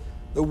transmits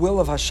the will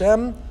of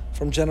Hashem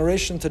from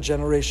generation to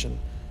generation.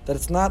 That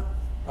it's not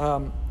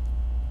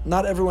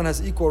everyone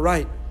has equal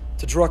right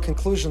to draw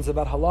conclusions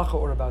about halacha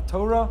or about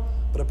Torah,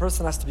 but a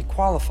person has to be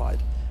qualified,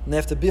 and they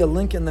have to be a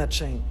link in that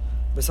chain.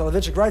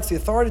 Soloveitchik writes, the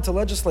authority to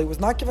legislate was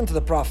not given to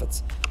the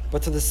prophets,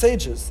 but to the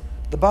sages,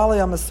 the Balei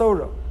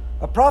HaMesorah.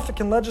 A prophet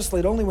can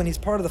legislate only when he's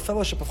part of the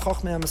fellowship of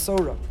Chochmei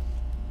HaMesorah,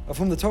 of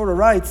whom the Torah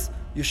writes,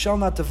 you shall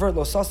not divert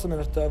lo sasam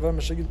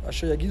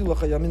asher yagidu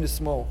lecha yamin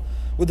v'smol.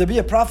 Would there be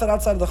a prophet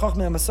outside of the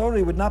Chochmei HaMesorah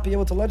who would not be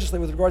able to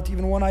legislate with regard to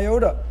even one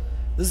iota?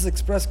 This is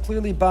expressed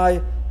clearly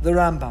by the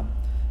Rambam.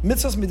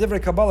 Mitzvos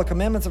midivrei Kabbalah,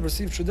 commandments of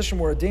received tradition,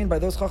 were ordained by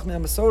those Chochmei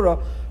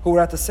HaMesorah who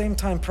were at the same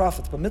time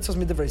prophets. But mitzvos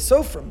midivrei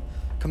Sofrim,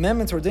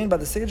 commandments ordained by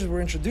the sages,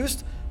 were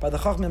introduced by the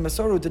Chochmei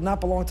HaMesorah who did not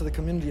belong to the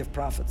community of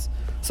prophets.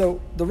 So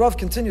the Rav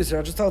continues here.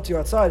 I'll just tell it to you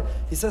outside.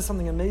 He says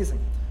something amazing.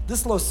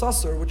 This lo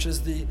sasur, which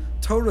is the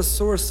Torah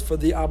source for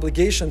the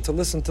obligation to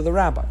listen to the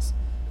rabbis.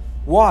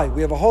 Why?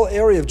 We have a whole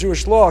area of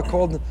Jewish law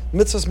called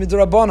mitzvos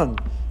midrabanan.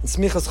 In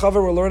Smichas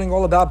Chaver, we're learning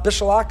all about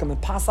Bishul Akum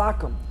and Pas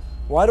Akum.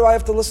 Why do I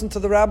have to listen to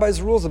the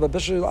rabbi's rules about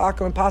Bishul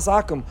Akum and Pas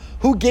Akum?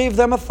 Who gave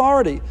them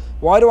authority?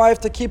 Why do I have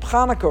to keep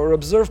Hanukkah or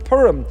observe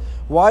Purim?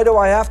 Why do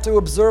I have to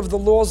observe the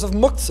laws of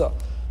Muktzah?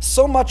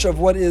 So much of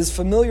what is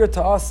familiar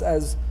to us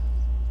as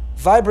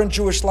vibrant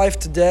Jewish life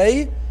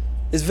today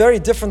is very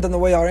different than the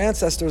way our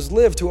ancestors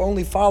lived, who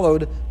only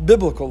followed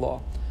biblical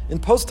law. In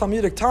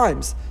post-Talmudic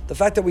times, the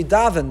fact that we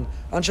daven,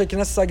 Anshe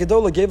Knesset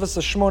HaGedolah gave us a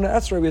Shemona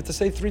Esrei, we have to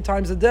say 3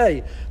 times a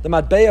day. The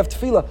Matbei of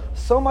Tefillah,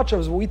 so much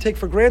of what we take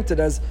for granted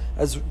as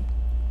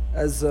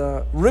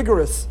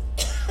rigorous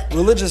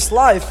religious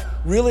life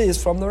really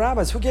is from the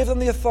rabbis. Who gave them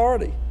the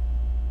authority?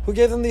 Who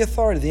gave them the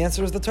authority? The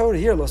answer is the Torah.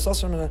 Here, Lo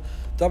Sasrim and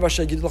Davar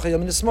Shegidu L'cha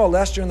Yamin Yismol.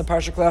 Last year in the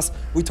Parsha class,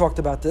 we talked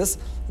about this.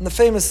 In the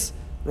famous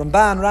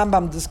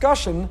Rambam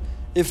discussion,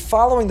 if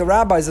following the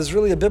rabbis is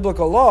really a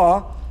biblical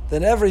law,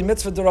 then every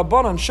mitzvah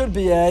d'Rabbanan should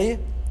be a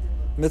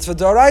mitzvah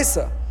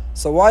d'Oraisa.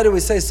 So why do we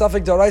say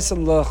Safek d'Oraisa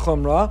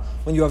l'chumra?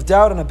 When you have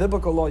doubt on a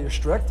biblical law, you're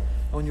strict.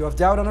 And when you have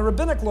doubt on a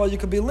rabbinic law, you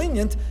could be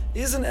lenient.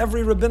 Isn't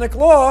every rabbinic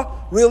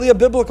law really a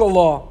biblical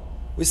law?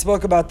 We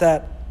spoke about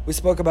that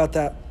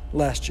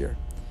last year.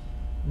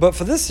 But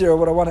for this year,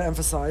 what I want to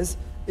emphasize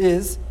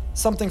is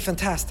something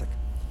fantastic.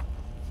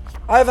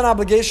 I have an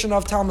obligation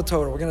of Talmud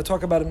Torah. We're going to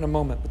talk about it in a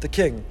moment with the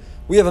king.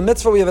 We have a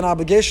mitzvah, we have an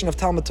obligation of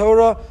Talmud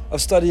Torah,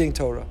 of studying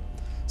Torah.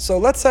 So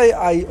let's say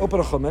I open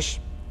a Chumash.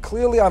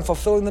 Clearly I'm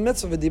fulfilling the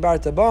mitzvah.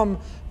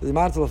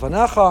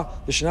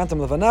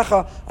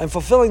 I'm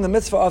fulfilling the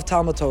mitzvah of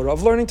Talmud Torah,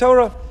 of learning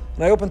Torah.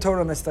 and I open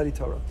Torah and I study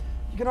Torah.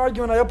 You can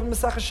argue when I open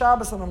Masechah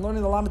Shabbos and I'm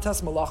learning the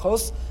Lamites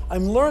Malachos,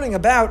 I'm learning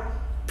about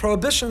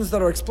prohibitions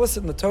that are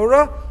explicit in the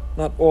Torah,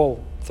 not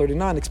all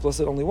 39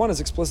 explicit, only one is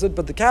explicit,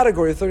 but the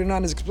category of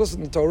 39 is explicit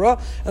in the Torah,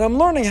 and I'm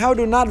learning how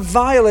to not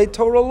violate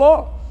Torah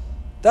law.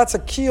 That's a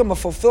kiyum, a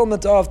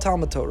fulfillment of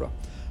Talmud Torah.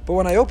 But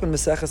when I open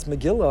Maseches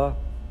Megillah,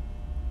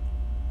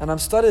 and I'm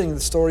studying the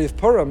story of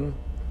Purim,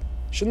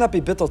 shouldn't that be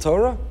Bittul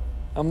Torah?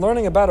 I'm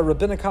learning about a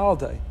rabbinic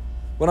holiday.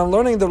 When I'm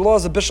learning the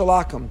laws of Bishul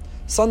Akum,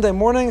 Sunday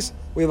mornings,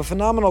 we have a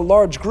phenomenal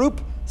large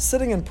group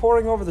sitting and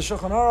poring over the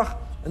Shulchan Aruch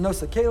and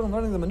Nosei Kelim,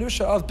 learning the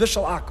minutiae of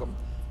Bishul Akum.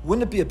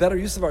 Wouldn't it be a better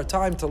use of our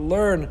time to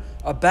learn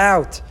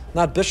about,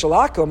 not Bishul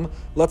Akum,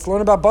 let's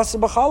learn about Basar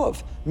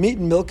B'Chalav. Meat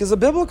and milk is a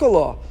biblical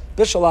law.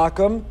 Bishul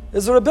Akum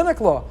is a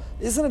rabbinic law.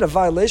 Isn't it a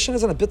violation?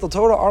 Isn't it Bittul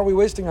Torah? Aren't we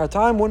wasting our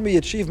time? Wouldn't we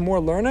achieve more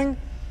learning?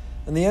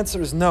 And the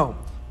answer is no.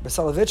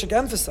 Soloveitchik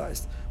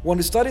emphasized, one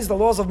who studies the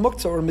laws of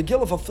Muktzah or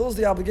Megillah fulfills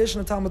the obligation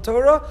of Talmud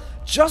Torah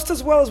just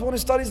as well as one who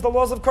studies the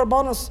laws of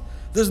Karbanos.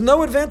 There's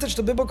no advantage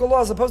to biblical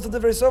law as opposed to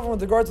Divrei Sofrim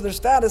with regard to their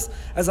status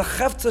as a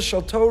Cheftzah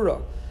Shel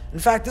Torah. In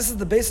fact, this is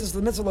the basis of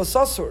the Mitzvah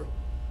L'Sasur,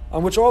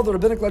 on which all the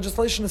rabbinic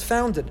legislation is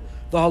founded.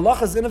 The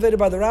halachas innovated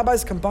by the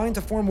rabbis combine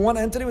to form one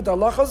entity with the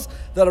halachas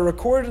that are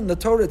recorded in the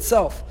Torah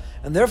itself.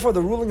 And therefore,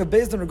 the ruling of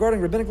Beis Din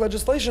regarding rabbinic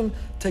legislation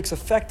takes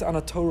effect on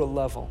a Torah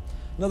level.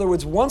 In other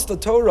words, once the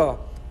Torah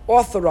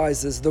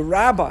authorizes the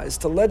rabbis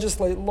to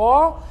legislate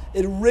law,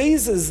 it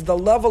raises the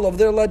level of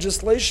their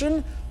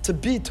legislation to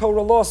be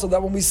Torah law, so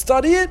that when we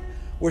study it,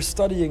 we're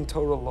studying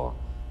Torah law.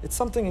 It's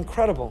something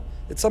incredible.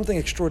 It's something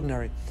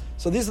extraordinary.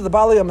 So these are the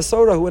Baalei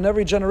HaMasorah who in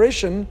every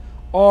generation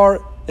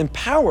are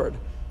empowered,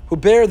 who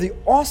bear the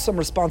awesome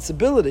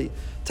responsibility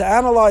to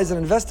analyze and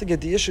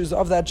investigate the issues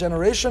of that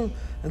generation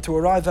and to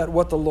arrive at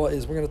what the law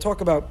is. We're going to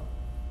talk about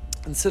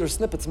and consider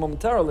snippets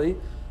momentarily.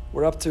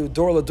 We're up to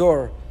Dor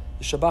L'Dor,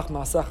 Yishabach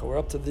Ma'asecha. We're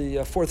up to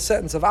the fourth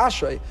sentence of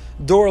Ashrei,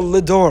 Dor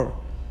L'Dor.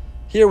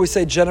 Here we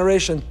say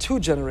generation to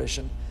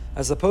generation.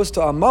 As opposed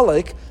to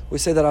Amalek, we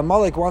say that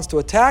Amalek wants to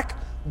attack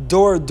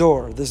Dor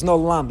Dor. There's no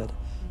Lamed.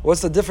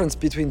 What's the difference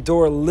between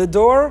Dor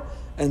L'Dor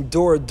and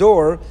Dor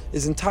Dor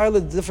is entirely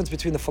the difference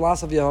between the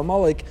philosophy of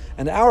Amalek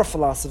and our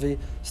philosophy.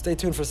 Stay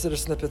tuned for Siddur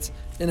snippets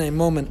in a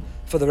moment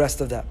for the rest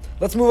of that.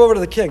 Let's move over to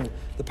the king.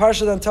 The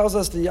parsha then tells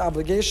us the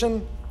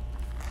obligation.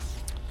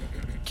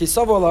 When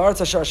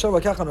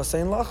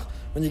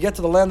you get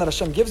to the land that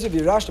Hashem gives you,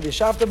 you're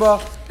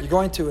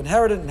going to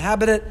inherit it,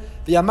 inhabit it.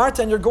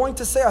 And you're going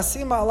to say,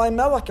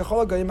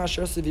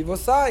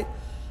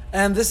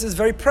 and this is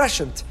very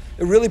prescient.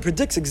 It really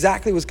predicts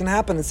exactly what's going to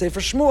happen in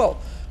Sefer Shmuel.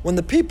 When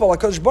the people,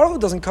 HaKadosh Baruch Hu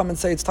doesn't come and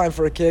say it's time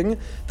for a king,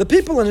 the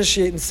people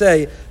initiate and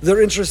say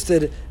they're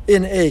interested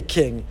in a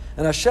king.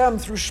 And Hashem,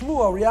 through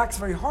Shmuel, reacts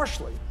very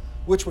harshly,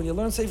 which when you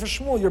learn Sefer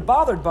Shmuel, you're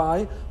bothered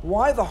by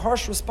why the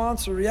harsh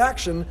response or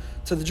reaction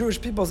to the Jewish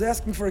people is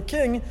asking for a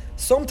king.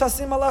 Som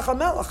tasim alecha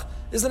melech.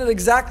 Isn't it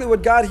exactly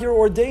what God here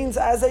ordains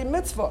as a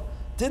mitzvah?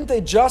 Didn't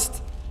they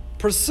just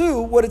pursue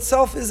what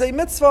itself is a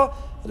mitzvah?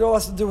 It all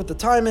has to do with the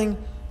timing.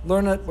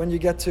 Learn it when you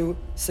get to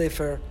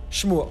Sefer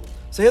Shmuel.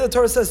 So here the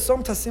Torah says,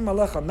 Som tasim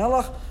alecha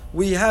melech.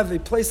 We have a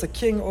place, a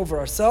king over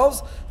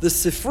ourselves. The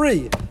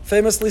Sifri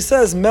famously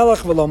says, Melech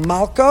velo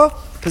malka.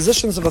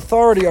 Positions of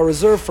authority are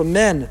reserved for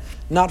men,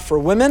 not for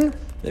women.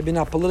 Maybe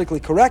not politically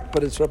correct,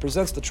 but it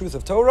represents the truth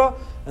of Torah.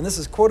 And this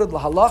is quoted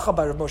lahalacha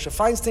by Rav Moshe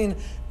Feinstein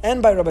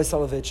and by Rabbi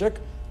Soloveitchik.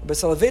 Rabbi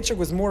Soloveitchik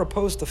was more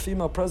opposed to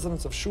female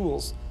presidents of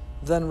shuls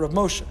than Rav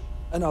Moshe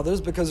and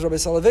others, because Rabbi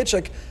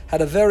Soloveitchik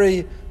had a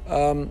very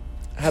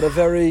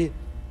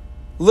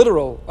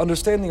literal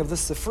understanding of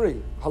this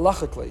Sifri,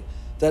 halachically,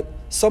 that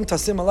som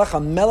tasim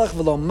alecha melech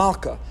velo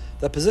malka,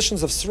 that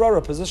positions of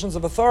srara, positions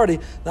of authority,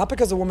 not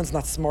because a woman's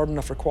not smart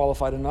enough or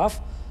qualified enough,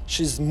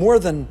 she's more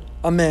than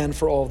a man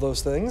for all of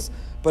those things,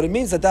 but it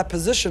means that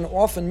position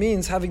often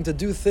means having to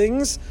do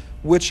things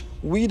which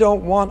we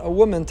don't want a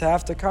woman to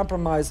have to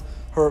compromise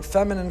her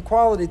feminine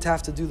quality to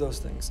have to do those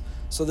things.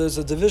 So there's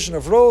a division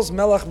of roles,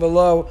 melech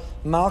velo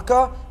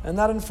malka, and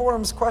that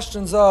informs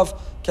questions of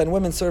can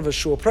women serve as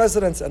shul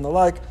presidents and the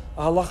like,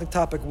 a halachic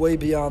topic way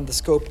beyond the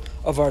scope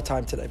of our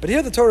time today. But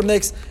here the Torah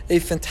makes a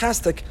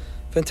fantastic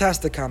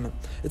comment.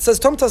 It says,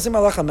 Tom tazim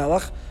alecha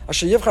melech,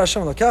 asher yivchar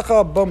Hashem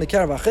lokecha, bo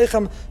mikerav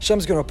achechem.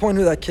 Hashem's going to appoint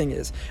who that king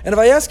is. And if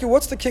I ask you,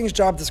 what's the king's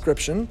job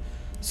description?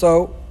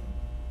 So,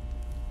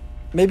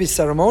 maybe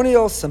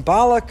ceremonial,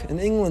 symbolic. In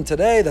England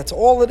today, that's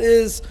all it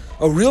is.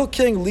 A real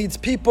king leads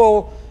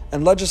people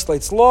and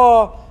legislates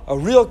law. A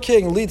real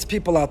king leads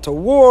people out to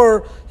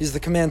war. He's the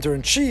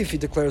commander-in-chief. He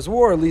declares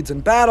war, leads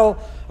in battle.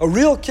 A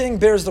real king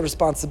bears the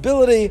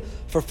responsibility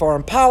for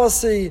foreign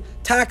policy,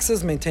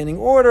 taxes, maintaining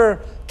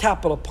order,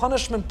 capital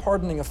punishment,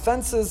 pardoning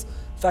offenses.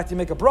 In fact, you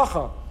make a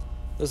bracha.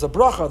 There's a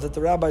bracha that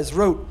the rabbis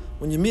wrote.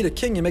 When you meet a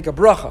king, you make a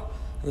bracha.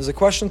 And there's a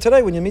question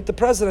today, when you meet the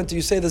president, do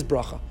you say this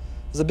bracha?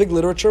 There's a big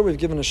literature. We've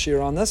given a shir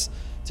on this.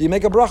 Do you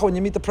make a bracha when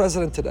you meet the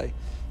president today?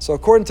 So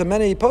according to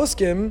many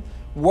poskim,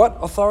 what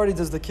authority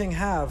does the king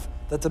have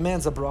that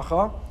demands a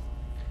bracha?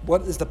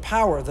 What is the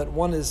power that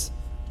one is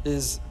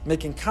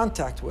making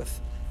contact with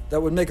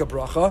that would make a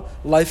bracha,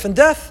 life and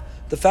death.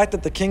 The fact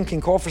that the king can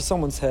call for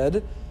someone's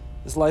head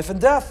is life and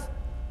death.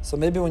 So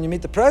maybe when you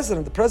meet the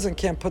president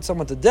can't put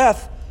someone to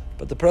death,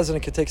 but the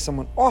president can take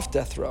someone off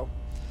death row.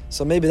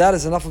 So maybe that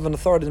is enough of an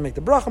authority to make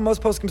the bracha.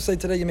 Most poskim say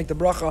today you make the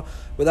bracha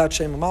without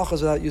Shem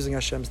Malchus, without using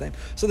Hashem's name.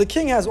 So the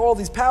king has all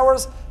these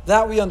powers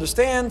that we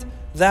understand,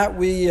 that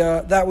we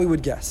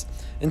would guess.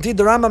 Indeed,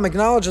 the Rambam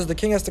acknowledges the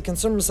king has to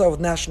concern himself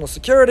with national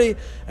security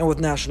and with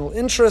national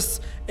interests.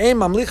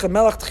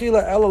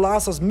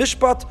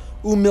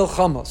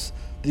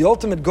 The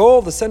ultimate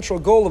goal, the central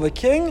goal of a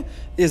king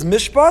is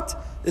mishpat,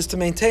 is to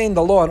maintain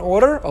the law and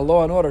order, a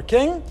law and order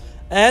king,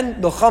 and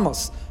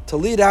milchamos, to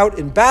lead out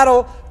in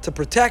battle, to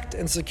protect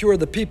and secure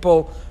the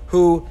people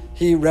who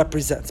he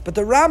represents. But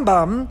the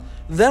Rambam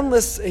then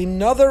lists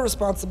another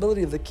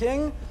responsibility of the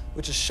king,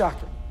 which is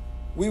shocking.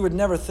 We would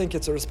never think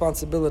it's a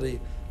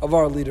responsibility of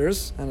our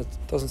leaders, and it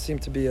doesn't seem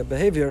to be a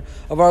behavior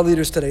of our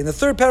leaders today. In the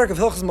third parak of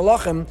Hilchos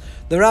Malachim,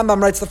 the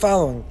Rambam writes the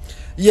following: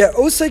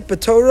 Osek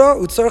b'Torah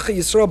utzarcha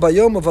Yisrael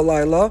bayom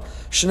u'valayla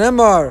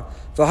shnemar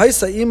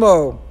v'haisa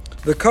imo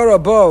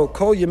v'kara bo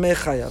kol yemei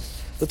chayav.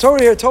 The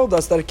Torah here told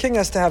us that a king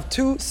has to have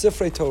two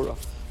Sifrei Torah.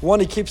 One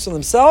he keeps for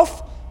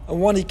himself, and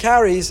one he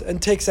carries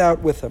and takes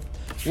out with him.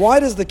 Why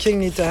does the king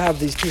need to have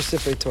these two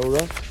Sifrei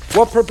Torah?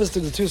 What purpose do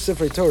the two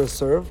Sifrei Torah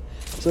serve?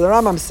 So the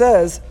Rambam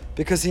says,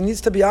 because he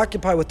needs to be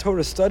occupied with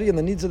Torah study and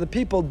the needs of the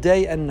people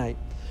day and night.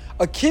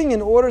 A king,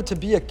 in order to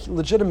be a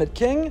legitimate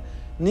king,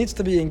 needs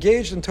to be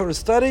engaged in Torah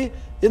study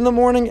in the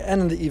morning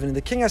and in the evening.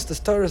 The king has to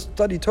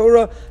study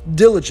Torah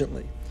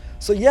diligently.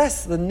 So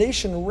yes, the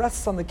nation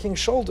rests on the king's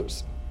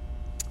shoulders.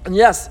 And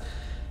yes,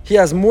 he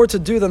has more to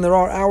do than there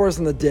are hours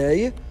in the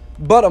day,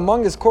 but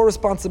among his core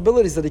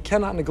responsibilities that he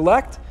cannot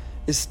neglect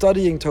is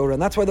studying Torah.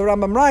 And that's why the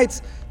Rambam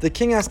writes, the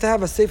king has to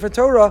have a Sefer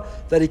Torah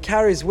that he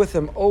carries with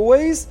him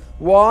always.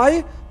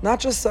 Why? Not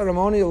just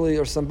ceremonially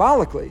or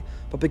symbolically,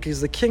 but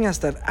because the king has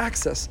to have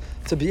access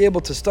to be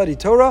able to study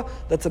Torah.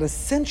 That's an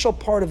essential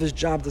part of his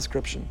job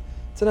description.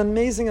 It's an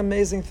amazing,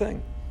 amazing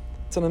thing.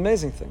 It's an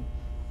amazing thing.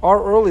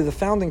 The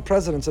founding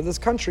presidents of this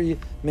country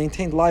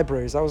maintained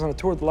libraries. I was on a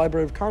tour at the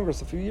Library of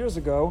Congress a few years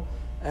ago,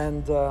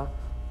 and I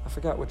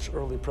forgot which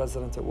early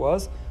president it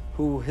was,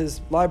 who his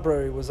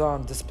library was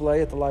on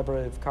display at the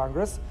Library of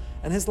Congress,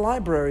 and his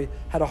library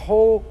had a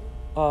whole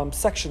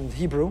section of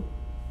Hebrew,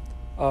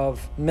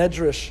 of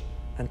Medrash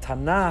and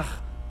Tanakh,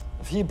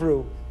 of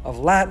Hebrew, of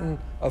Latin,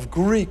 of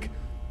Greek.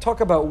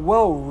 Talk about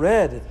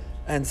well-read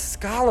and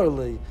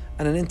scholarly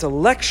and an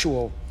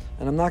intellectual,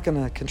 and I'm not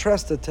going to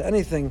contrast it to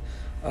anything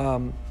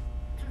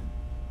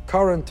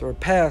current or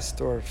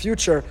past or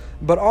future,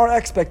 but our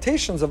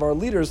expectations of our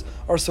leaders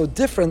are so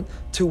different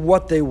to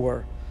what they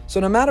were. So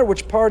no matter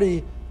which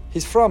party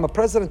he's from, a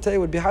president today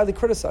would be highly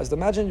criticized.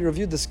 Imagine you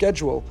reviewed the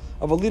schedule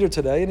of a leader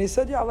today, and he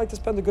said, I'd like to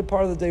spend a good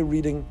part of the day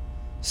reading,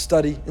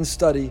 study.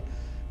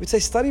 We'd say,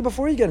 study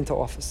before you get into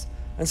office,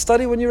 and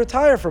study when you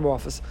retire from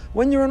office.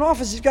 When you're in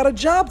office, you've got a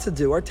job to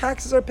do. Our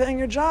taxes are paying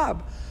your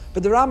job.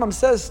 But the Rambam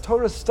says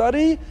Torah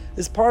study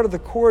is part of the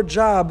core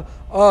job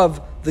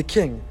of the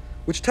king,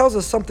 which tells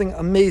us something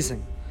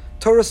amazing.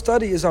 Torah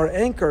study is our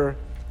anchor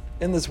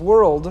in this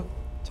world,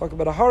 talk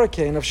about a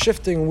hurricane of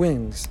shifting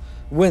winds.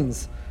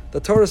 The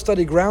Torah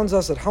study grounds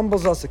us, it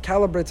humbles us, it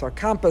calibrates our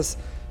compass,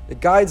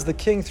 it guides the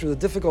king through the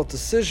difficult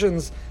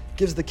decisions,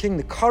 gives the king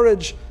the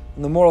courage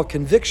and the moral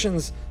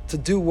convictions to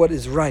do what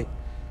is right.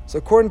 So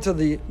according to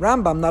the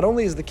Rambam, not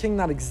only is the king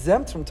not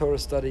exempt from Torah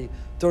study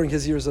during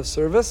his years of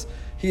service,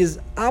 he is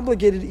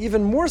obligated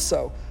even more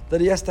so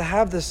that he has to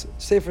have this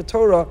Sefer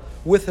Torah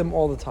with him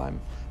all the time.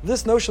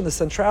 This notion, the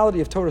centrality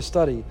of Torah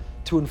study,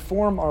 to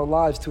inform our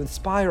lives, to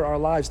inspire our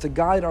lives, to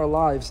guide our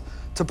lives,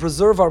 to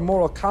preserve our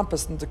moral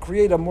compass and to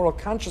create a moral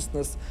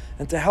consciousness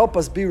and to help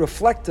us be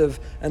reflective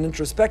and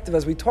introspective,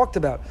 as we talked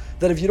about,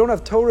 that if you don't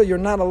have Torah, you're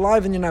not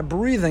alive and you're not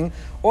breathing,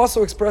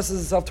 also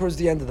expresses itself towards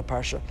the end of the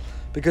parsha.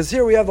 Because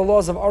here we have the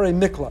laws of Arei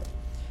Miklat,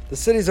 the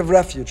cities of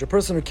refuge. A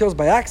person who kills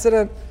by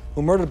accident,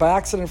 who murdered by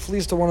accident,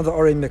 flees to one of the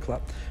Arei Miklat.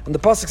 And the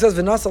pasuk says,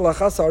 V'nasa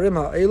lachasa arim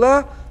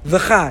ha'ela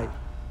v'chai.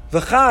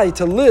 V'chai,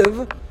 to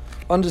live,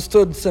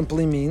 understood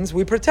simply means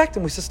we protect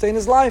him, we sustain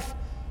his life.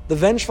 The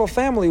vengeful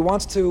family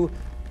wants to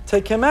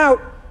take him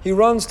out. He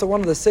runs to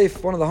one of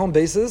the home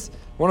bases,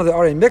 one of the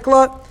Arei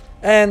Miklat,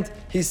 and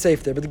he's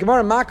safe there. But the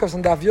Gemara in Makos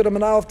and Daf Yud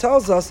Amud Aleph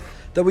tells us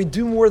that we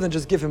do more than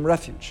just give him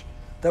refuge.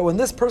 That when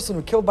this person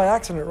who killed by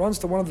accident runs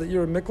to one of the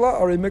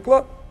Arei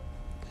Miklat,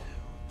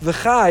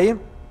 v'chai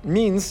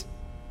means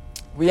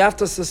we have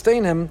to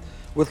sustain him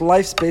with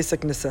life's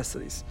basic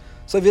necessities.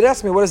 So if you'd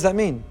ask me, what does that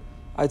mean?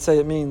 I'd say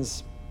it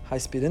means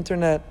high-speed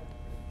internet,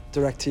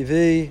 direct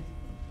TV,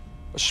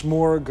 a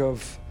shmorg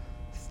of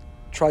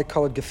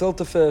tricolored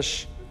gefilte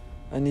fish.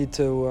 I need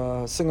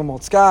to single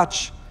malt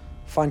scotch,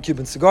 fine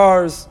Cuban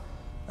cigars.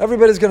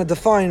 Everybody's going to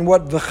define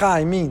what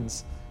v'chai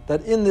means.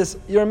 That in this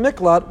Arei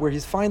Miklat, where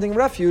he's finding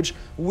refuge,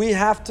 we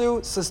have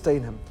to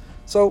sustain him.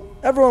 So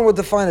everyone would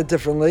define it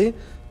differently,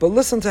 but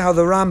listen to how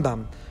the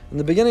Rambam, in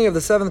the beginning of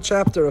the 7th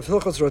chapter of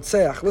Hilchos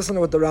Rotzeach, listen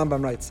to what the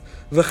Rambam writes.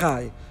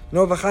 V'chai. You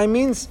know what v'chai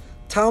means?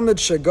 Talmud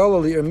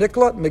shegala li'ir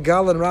miklat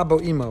megalan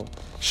rabo imo.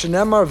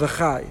 Shenemar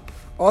v'chai.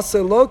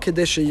 Also lo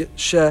kedesh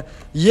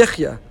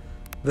sheyichya.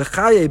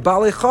 V'chaye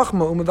balei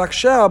chachma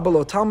umevaksheh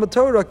below Talmud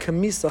Torah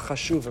kamisa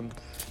chashuvim.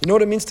 You know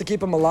what it means to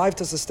keep him alive,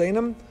 to sustain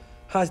him?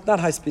 Not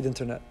high-speed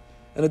internet.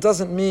 And it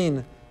doesn't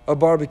mean a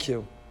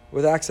barbecue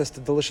with access to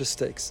delicious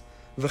steaks.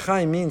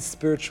 V'chai means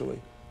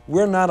spiritually.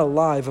 We're not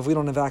alive if we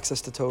don't have access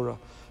to Torah.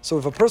 So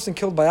if a person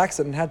killed by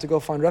accident had to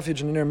go find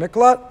refuge in an Ir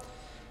Miklat,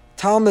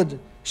 Talmud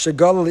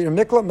shegala li'ir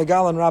miklat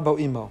megalan rabo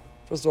imo.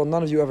 First of all,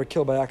 none of you ever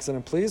kill by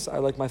accident, please. I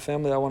like my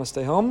family, I want to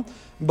stay home.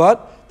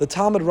 But the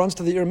Talmud runs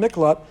to the Ir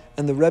Miklat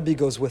and the Rebbe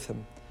goes with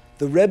him.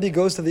 The Rebbe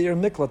goes to the Ir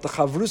Miklat. The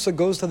Chavrusa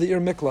goes to the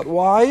Ir Miklat.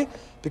 Why?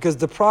 Because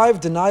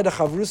deprived, denied a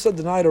Chavrusa,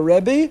 denied a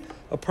Rebbe,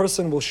 a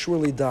person will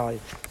surely die.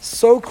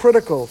 So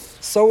critical,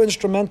 so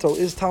instrumental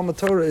is Talmud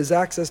Torah, is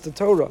access to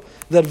Torah,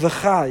 that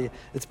v'chai,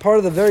 it's part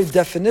of the very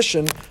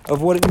definition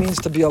of what it means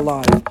to be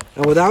alive.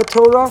 And without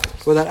Torah,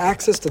 without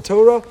access to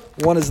Torah,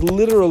 one is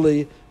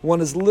literally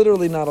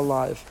not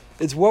alive.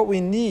 It's what we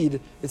need.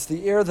 It's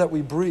the air that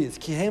we breathe.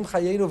 Kihem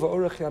chayenu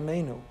v'orech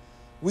yameinu.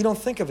 We don't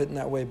think of it in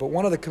that way, but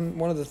one of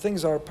the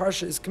things our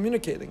parsha is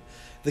communicating.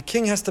 The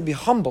king has to be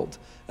humbled.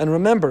 And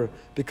remember,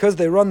 because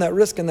they run that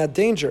risk and that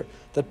danger,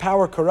 that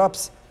power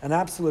corrupts, and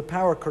absolute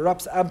power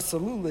corrupts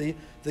absolutely,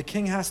 the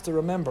king has to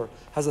remember,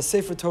 has a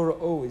Sefer Torah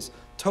always.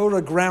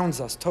 Torah grounds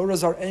us. Torah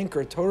is our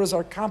anchor. Torah is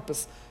our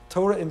compass.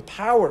 Torah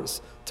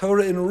empowers.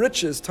 Torah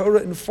enriches.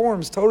 Torah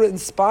informs. Torah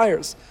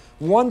inspires.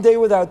 One day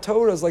without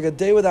Torah is like a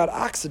day without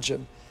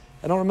oxygen.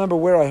 I don't remember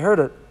where I heard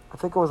it. I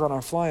think it was on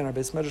our fly-in, our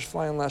Beis Medrash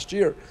fly-in last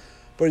year.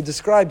 But he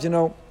described,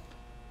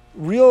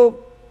 real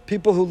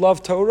people who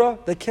love Torah,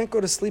 they can't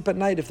go to sleep at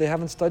night if they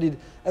haven't studied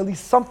at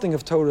least something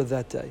of Torah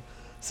that day.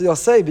 So you'll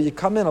say, but you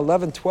come in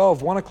 11,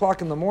 12, 1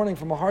 o'clock in the morning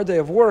from a hard day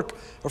of work,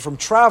 or from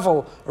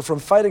travel, or from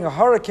fighting a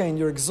hurricane,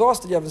 you're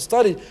exhausted, you haven't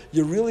studied,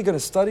 you're really going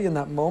to study in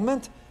that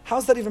moment?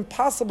 How's that even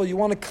possible? You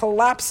want to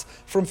collapse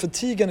from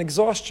fatigue and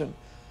exhaustion.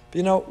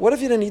 But what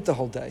if you didn't eat the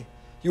whole day?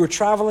 You were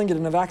traveling, you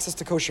didn't have access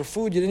to kosher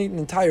food, you didn't eat an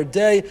entire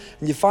day,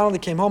 and you finally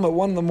came home at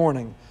 1 in the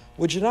morning.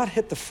 Would you not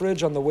hit the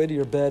fridge on the way to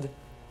your bed?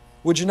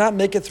 Would you not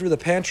make it through the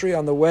pantry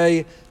on the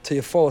way till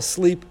you fall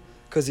asleep?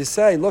 Because you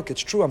say, look,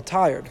 it's true, I'm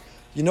tired.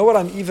 You know what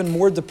I'm even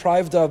more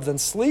deprived of than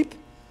sleep?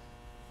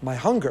 My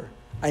hunger.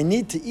 I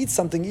need to eat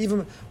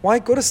something Why?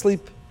 Go to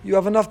sleep. You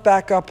have enough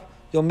backup.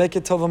 You'll make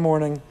it till the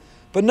morning.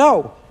 But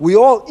no, we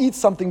all eat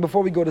something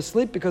before we go to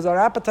sleep because our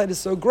appetite is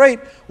so great,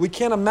 we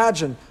can't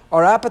imagine.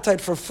 Our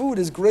appetite for food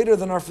is greater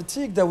than our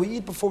fatigue that we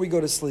eat before we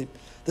go to sleep.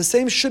 The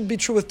same should be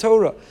true with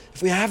Torah.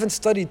 If we haven't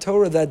studied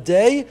Torah that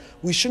day,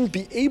 we shouldn't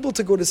be able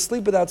to go to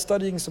sleep without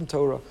studying some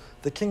Torah.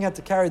 The king had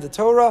to carry the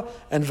Torah,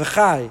 and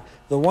V'chai,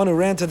 the one who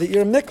ran to the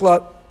Ir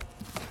Miklat,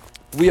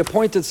 we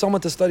appointed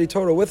someone to study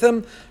Torah with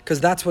him because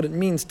that's what it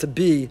means to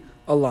be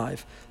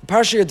alive. The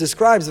Parsha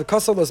describes the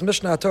Kosalos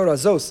Mishnah Torah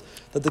Zos,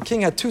 that the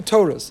king had 2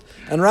 Torahs.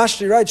 And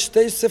Rashi writes,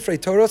 Shtei Sifrei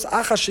Torahs,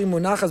 Achash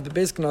Munachas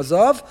Bebeis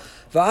Knazav,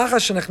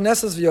 V'achash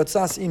Nechnesas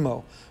V'yotzas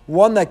Imo.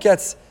 One that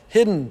gets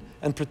hidden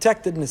and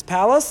protected in his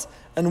palace,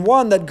 and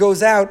one that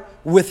goes out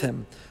with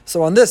him.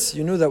 So on this,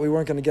 you knew that we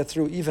weren't going to get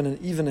through even an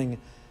evening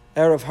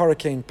Erev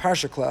Hurricane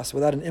Parsha class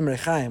without an Imrei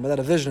Chaim, without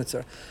a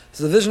Vizhnitzer.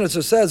 So the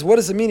Vizhnitzer says, what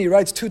does it mean? He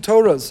writes 2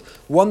 Torahs,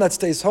 one that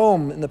stays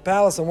home in the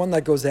palace and one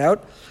that goes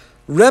out.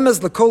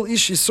 Remez l'kol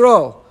ish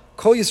Yisrael,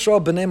 kol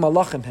Yisrael b'nei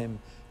malachim him.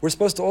 We're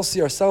supposed to all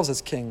see ourselves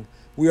as king.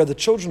 We are the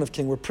children of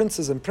king. We're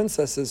princes and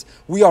princesses.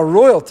 We are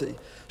royalty.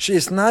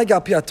 She'isnai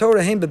gal pi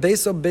haTorah heim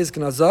bebeso bebeis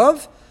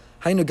gnazav,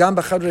 haynu gam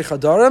b'chadrei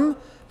chadarim,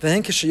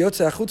 v'hen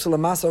k'sheyotze achutz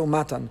l'masa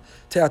umatan.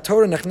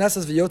 Te'atorah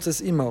nechnesas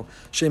v'yotzes imo,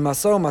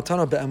 she'masa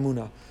umatano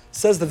be'amuna.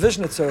 Says the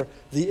Vizhnitzer,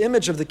 the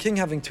image of the king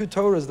having 2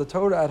 Torahs, the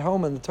Torah at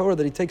home and the Torah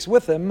that he takes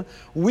with him,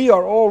 we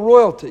are all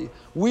royalty.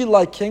 We,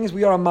 like kings,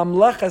 we are a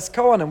mamlechas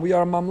kohanim, we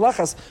are a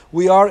mamlechas,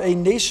 we are a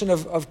nation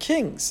of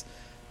kings.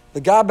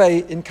 The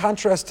Gabe, in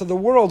contrast to the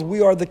world, we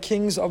are the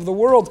kings of the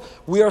world.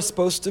 We are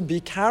supposed to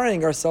be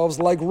carrying ourselves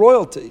like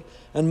royalty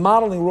and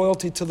modeling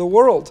royalty to the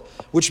world,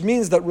 which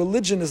means that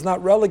religion is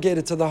not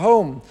relegated to the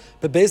home.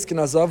 But Beis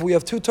Knazav, we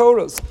have 2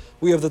 Torahs.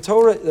 We have the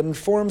Torah that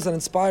informs and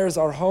inspires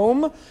our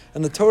home,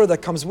 and the Torah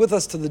that comes with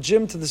us to the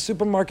gym, to the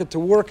supermarket, to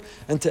work,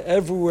 and to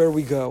everywhere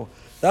we go.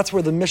 That's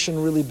where the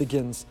mission really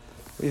begins.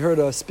 We heard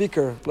a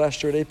speaker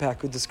last year at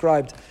APAC who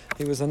described,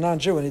 he was a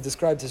non-Jew, and he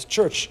described his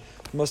church.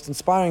 The most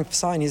inspiring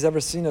sign he's ever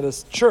seen at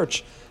his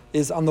church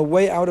is on the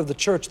way out of the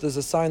church, there's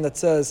a sign that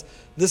says,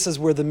 this is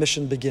where the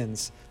mission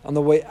begins, on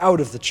the way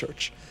out of the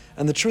church.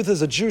 And the truth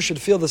is, a Jew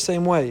should feel the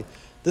same way.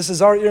 This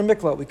is our Ir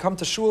Miklat. We come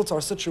to shul, it's our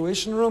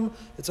situation room,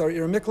 it's our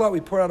Ir Miklat.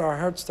 We pour out our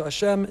hearts to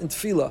Hashem in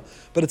tefillah.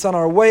 But it's on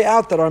our way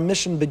out that our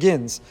mission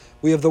begins.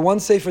 We have the one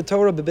Sefer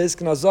Torah, Bebeis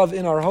Knazav,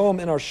 in our home,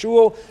 in our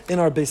shul, in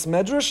our Beis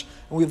Medrash.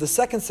 And we have the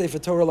second Sefer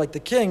Torah, like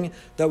the king,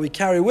 that we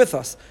carry with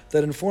us,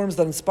 that informs,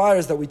 that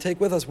inspires, that we take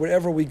with us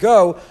wherever we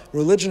go.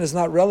 Religion is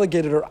not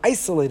relegated or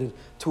isolated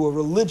to a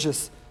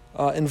religious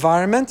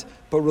environment,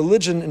 but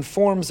religion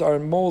informs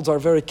and molds our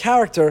very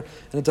character,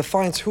 and it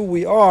defines who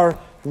we are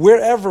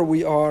wherever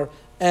we are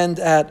and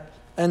at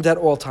and at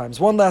all times.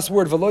 One last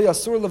word, v'lo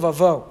yasur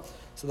levavo.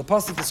 So the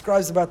pasuk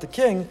describes about the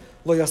king,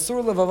 lo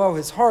yasur levavo,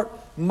 his heart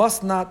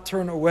must not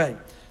turn away.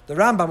 The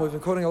Rambam, we've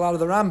been quoting a lot of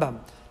the Rambam.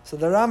 So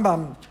the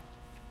Rambam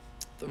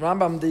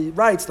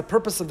writes, the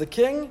purpose of the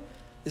king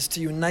is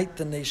to unite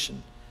the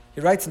nation.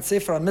 He writes in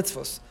Sefer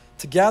HaMitzvos,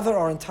 to gather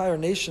our entire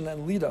nation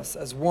and lead us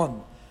as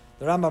one.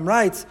 The Rambam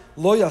writes,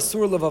 Lo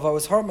yasur levavo,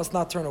 his heart must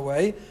not turn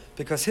away,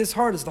 because his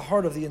heart is the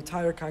heart of the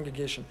entire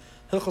congregation.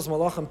 Hilchos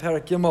Malachim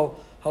Perek Gimel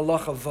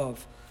Halacha Vav.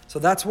 So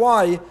that's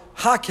why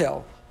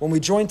Hakel, when we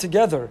join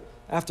together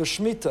after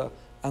Shemitah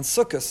and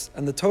Sukkot,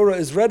 and the Torah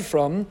is read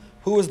from,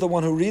 who is the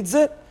one who reads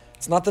it?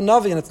 It's not the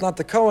Navi and it's not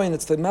the Kohen,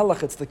 it's the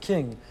Melech, it's the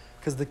king.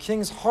 Because the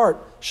king's heart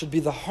should be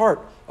the heart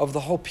of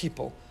the whole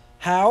people.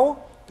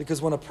 How?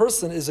 Because when a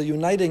person is a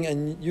uniting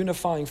and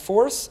unifying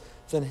force,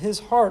 then his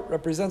heart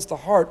represents the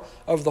heart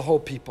of the whole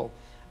people.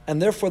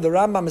 And therefore the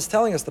Rambam is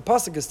telling us, the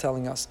Pasuk is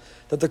telling us,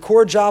 that the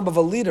core job of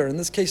a leader, in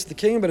this case the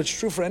king, but it's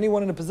true for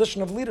anyone in a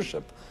position of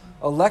leadership,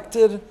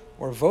 elected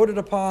or voted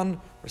upon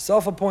or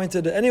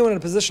self-appointed, anyone in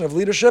a position of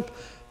leadership,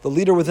 the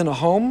leader within a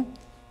home,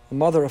 a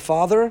mother, a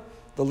father,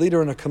 the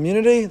leader in a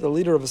community, the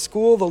leader of a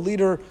school, the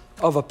leader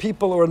of a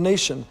people or a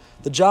nation.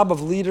 The job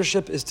of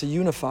leadership is to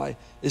unify,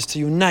 is to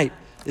unite,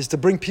 is to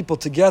bring people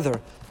together,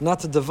 not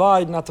to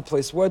divide, not to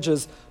place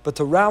wedges, but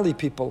to rally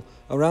people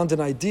around an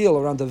ideal,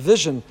 around a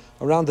vision,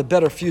 around a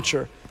better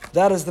future.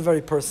 That is the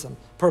very purpose.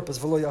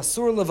 V'lo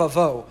yasur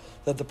levavo,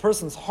 that the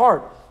person's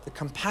heart, the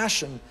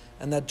compassion,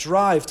 and that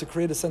drive to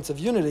create a sense of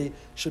unity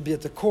should be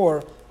at the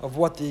core of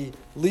what the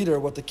leader,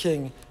 what the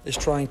king is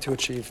trying to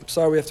achieve. I'm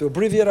sorry we have to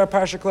abbreviate our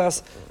Parsha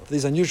class for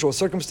these unusual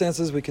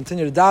circumstances. We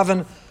continue to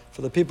daven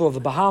for the people of the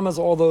Bahamas,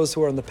 all those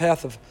who are in the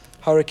path of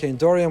Hurricane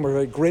Dorian. We're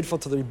very grateful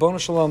to the Ribono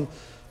Shalom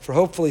for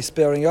hopefully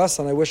sparing us,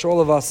 and I wish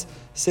all of us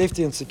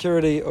safety and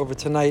security over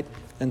tonight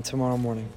and tomorrow morning.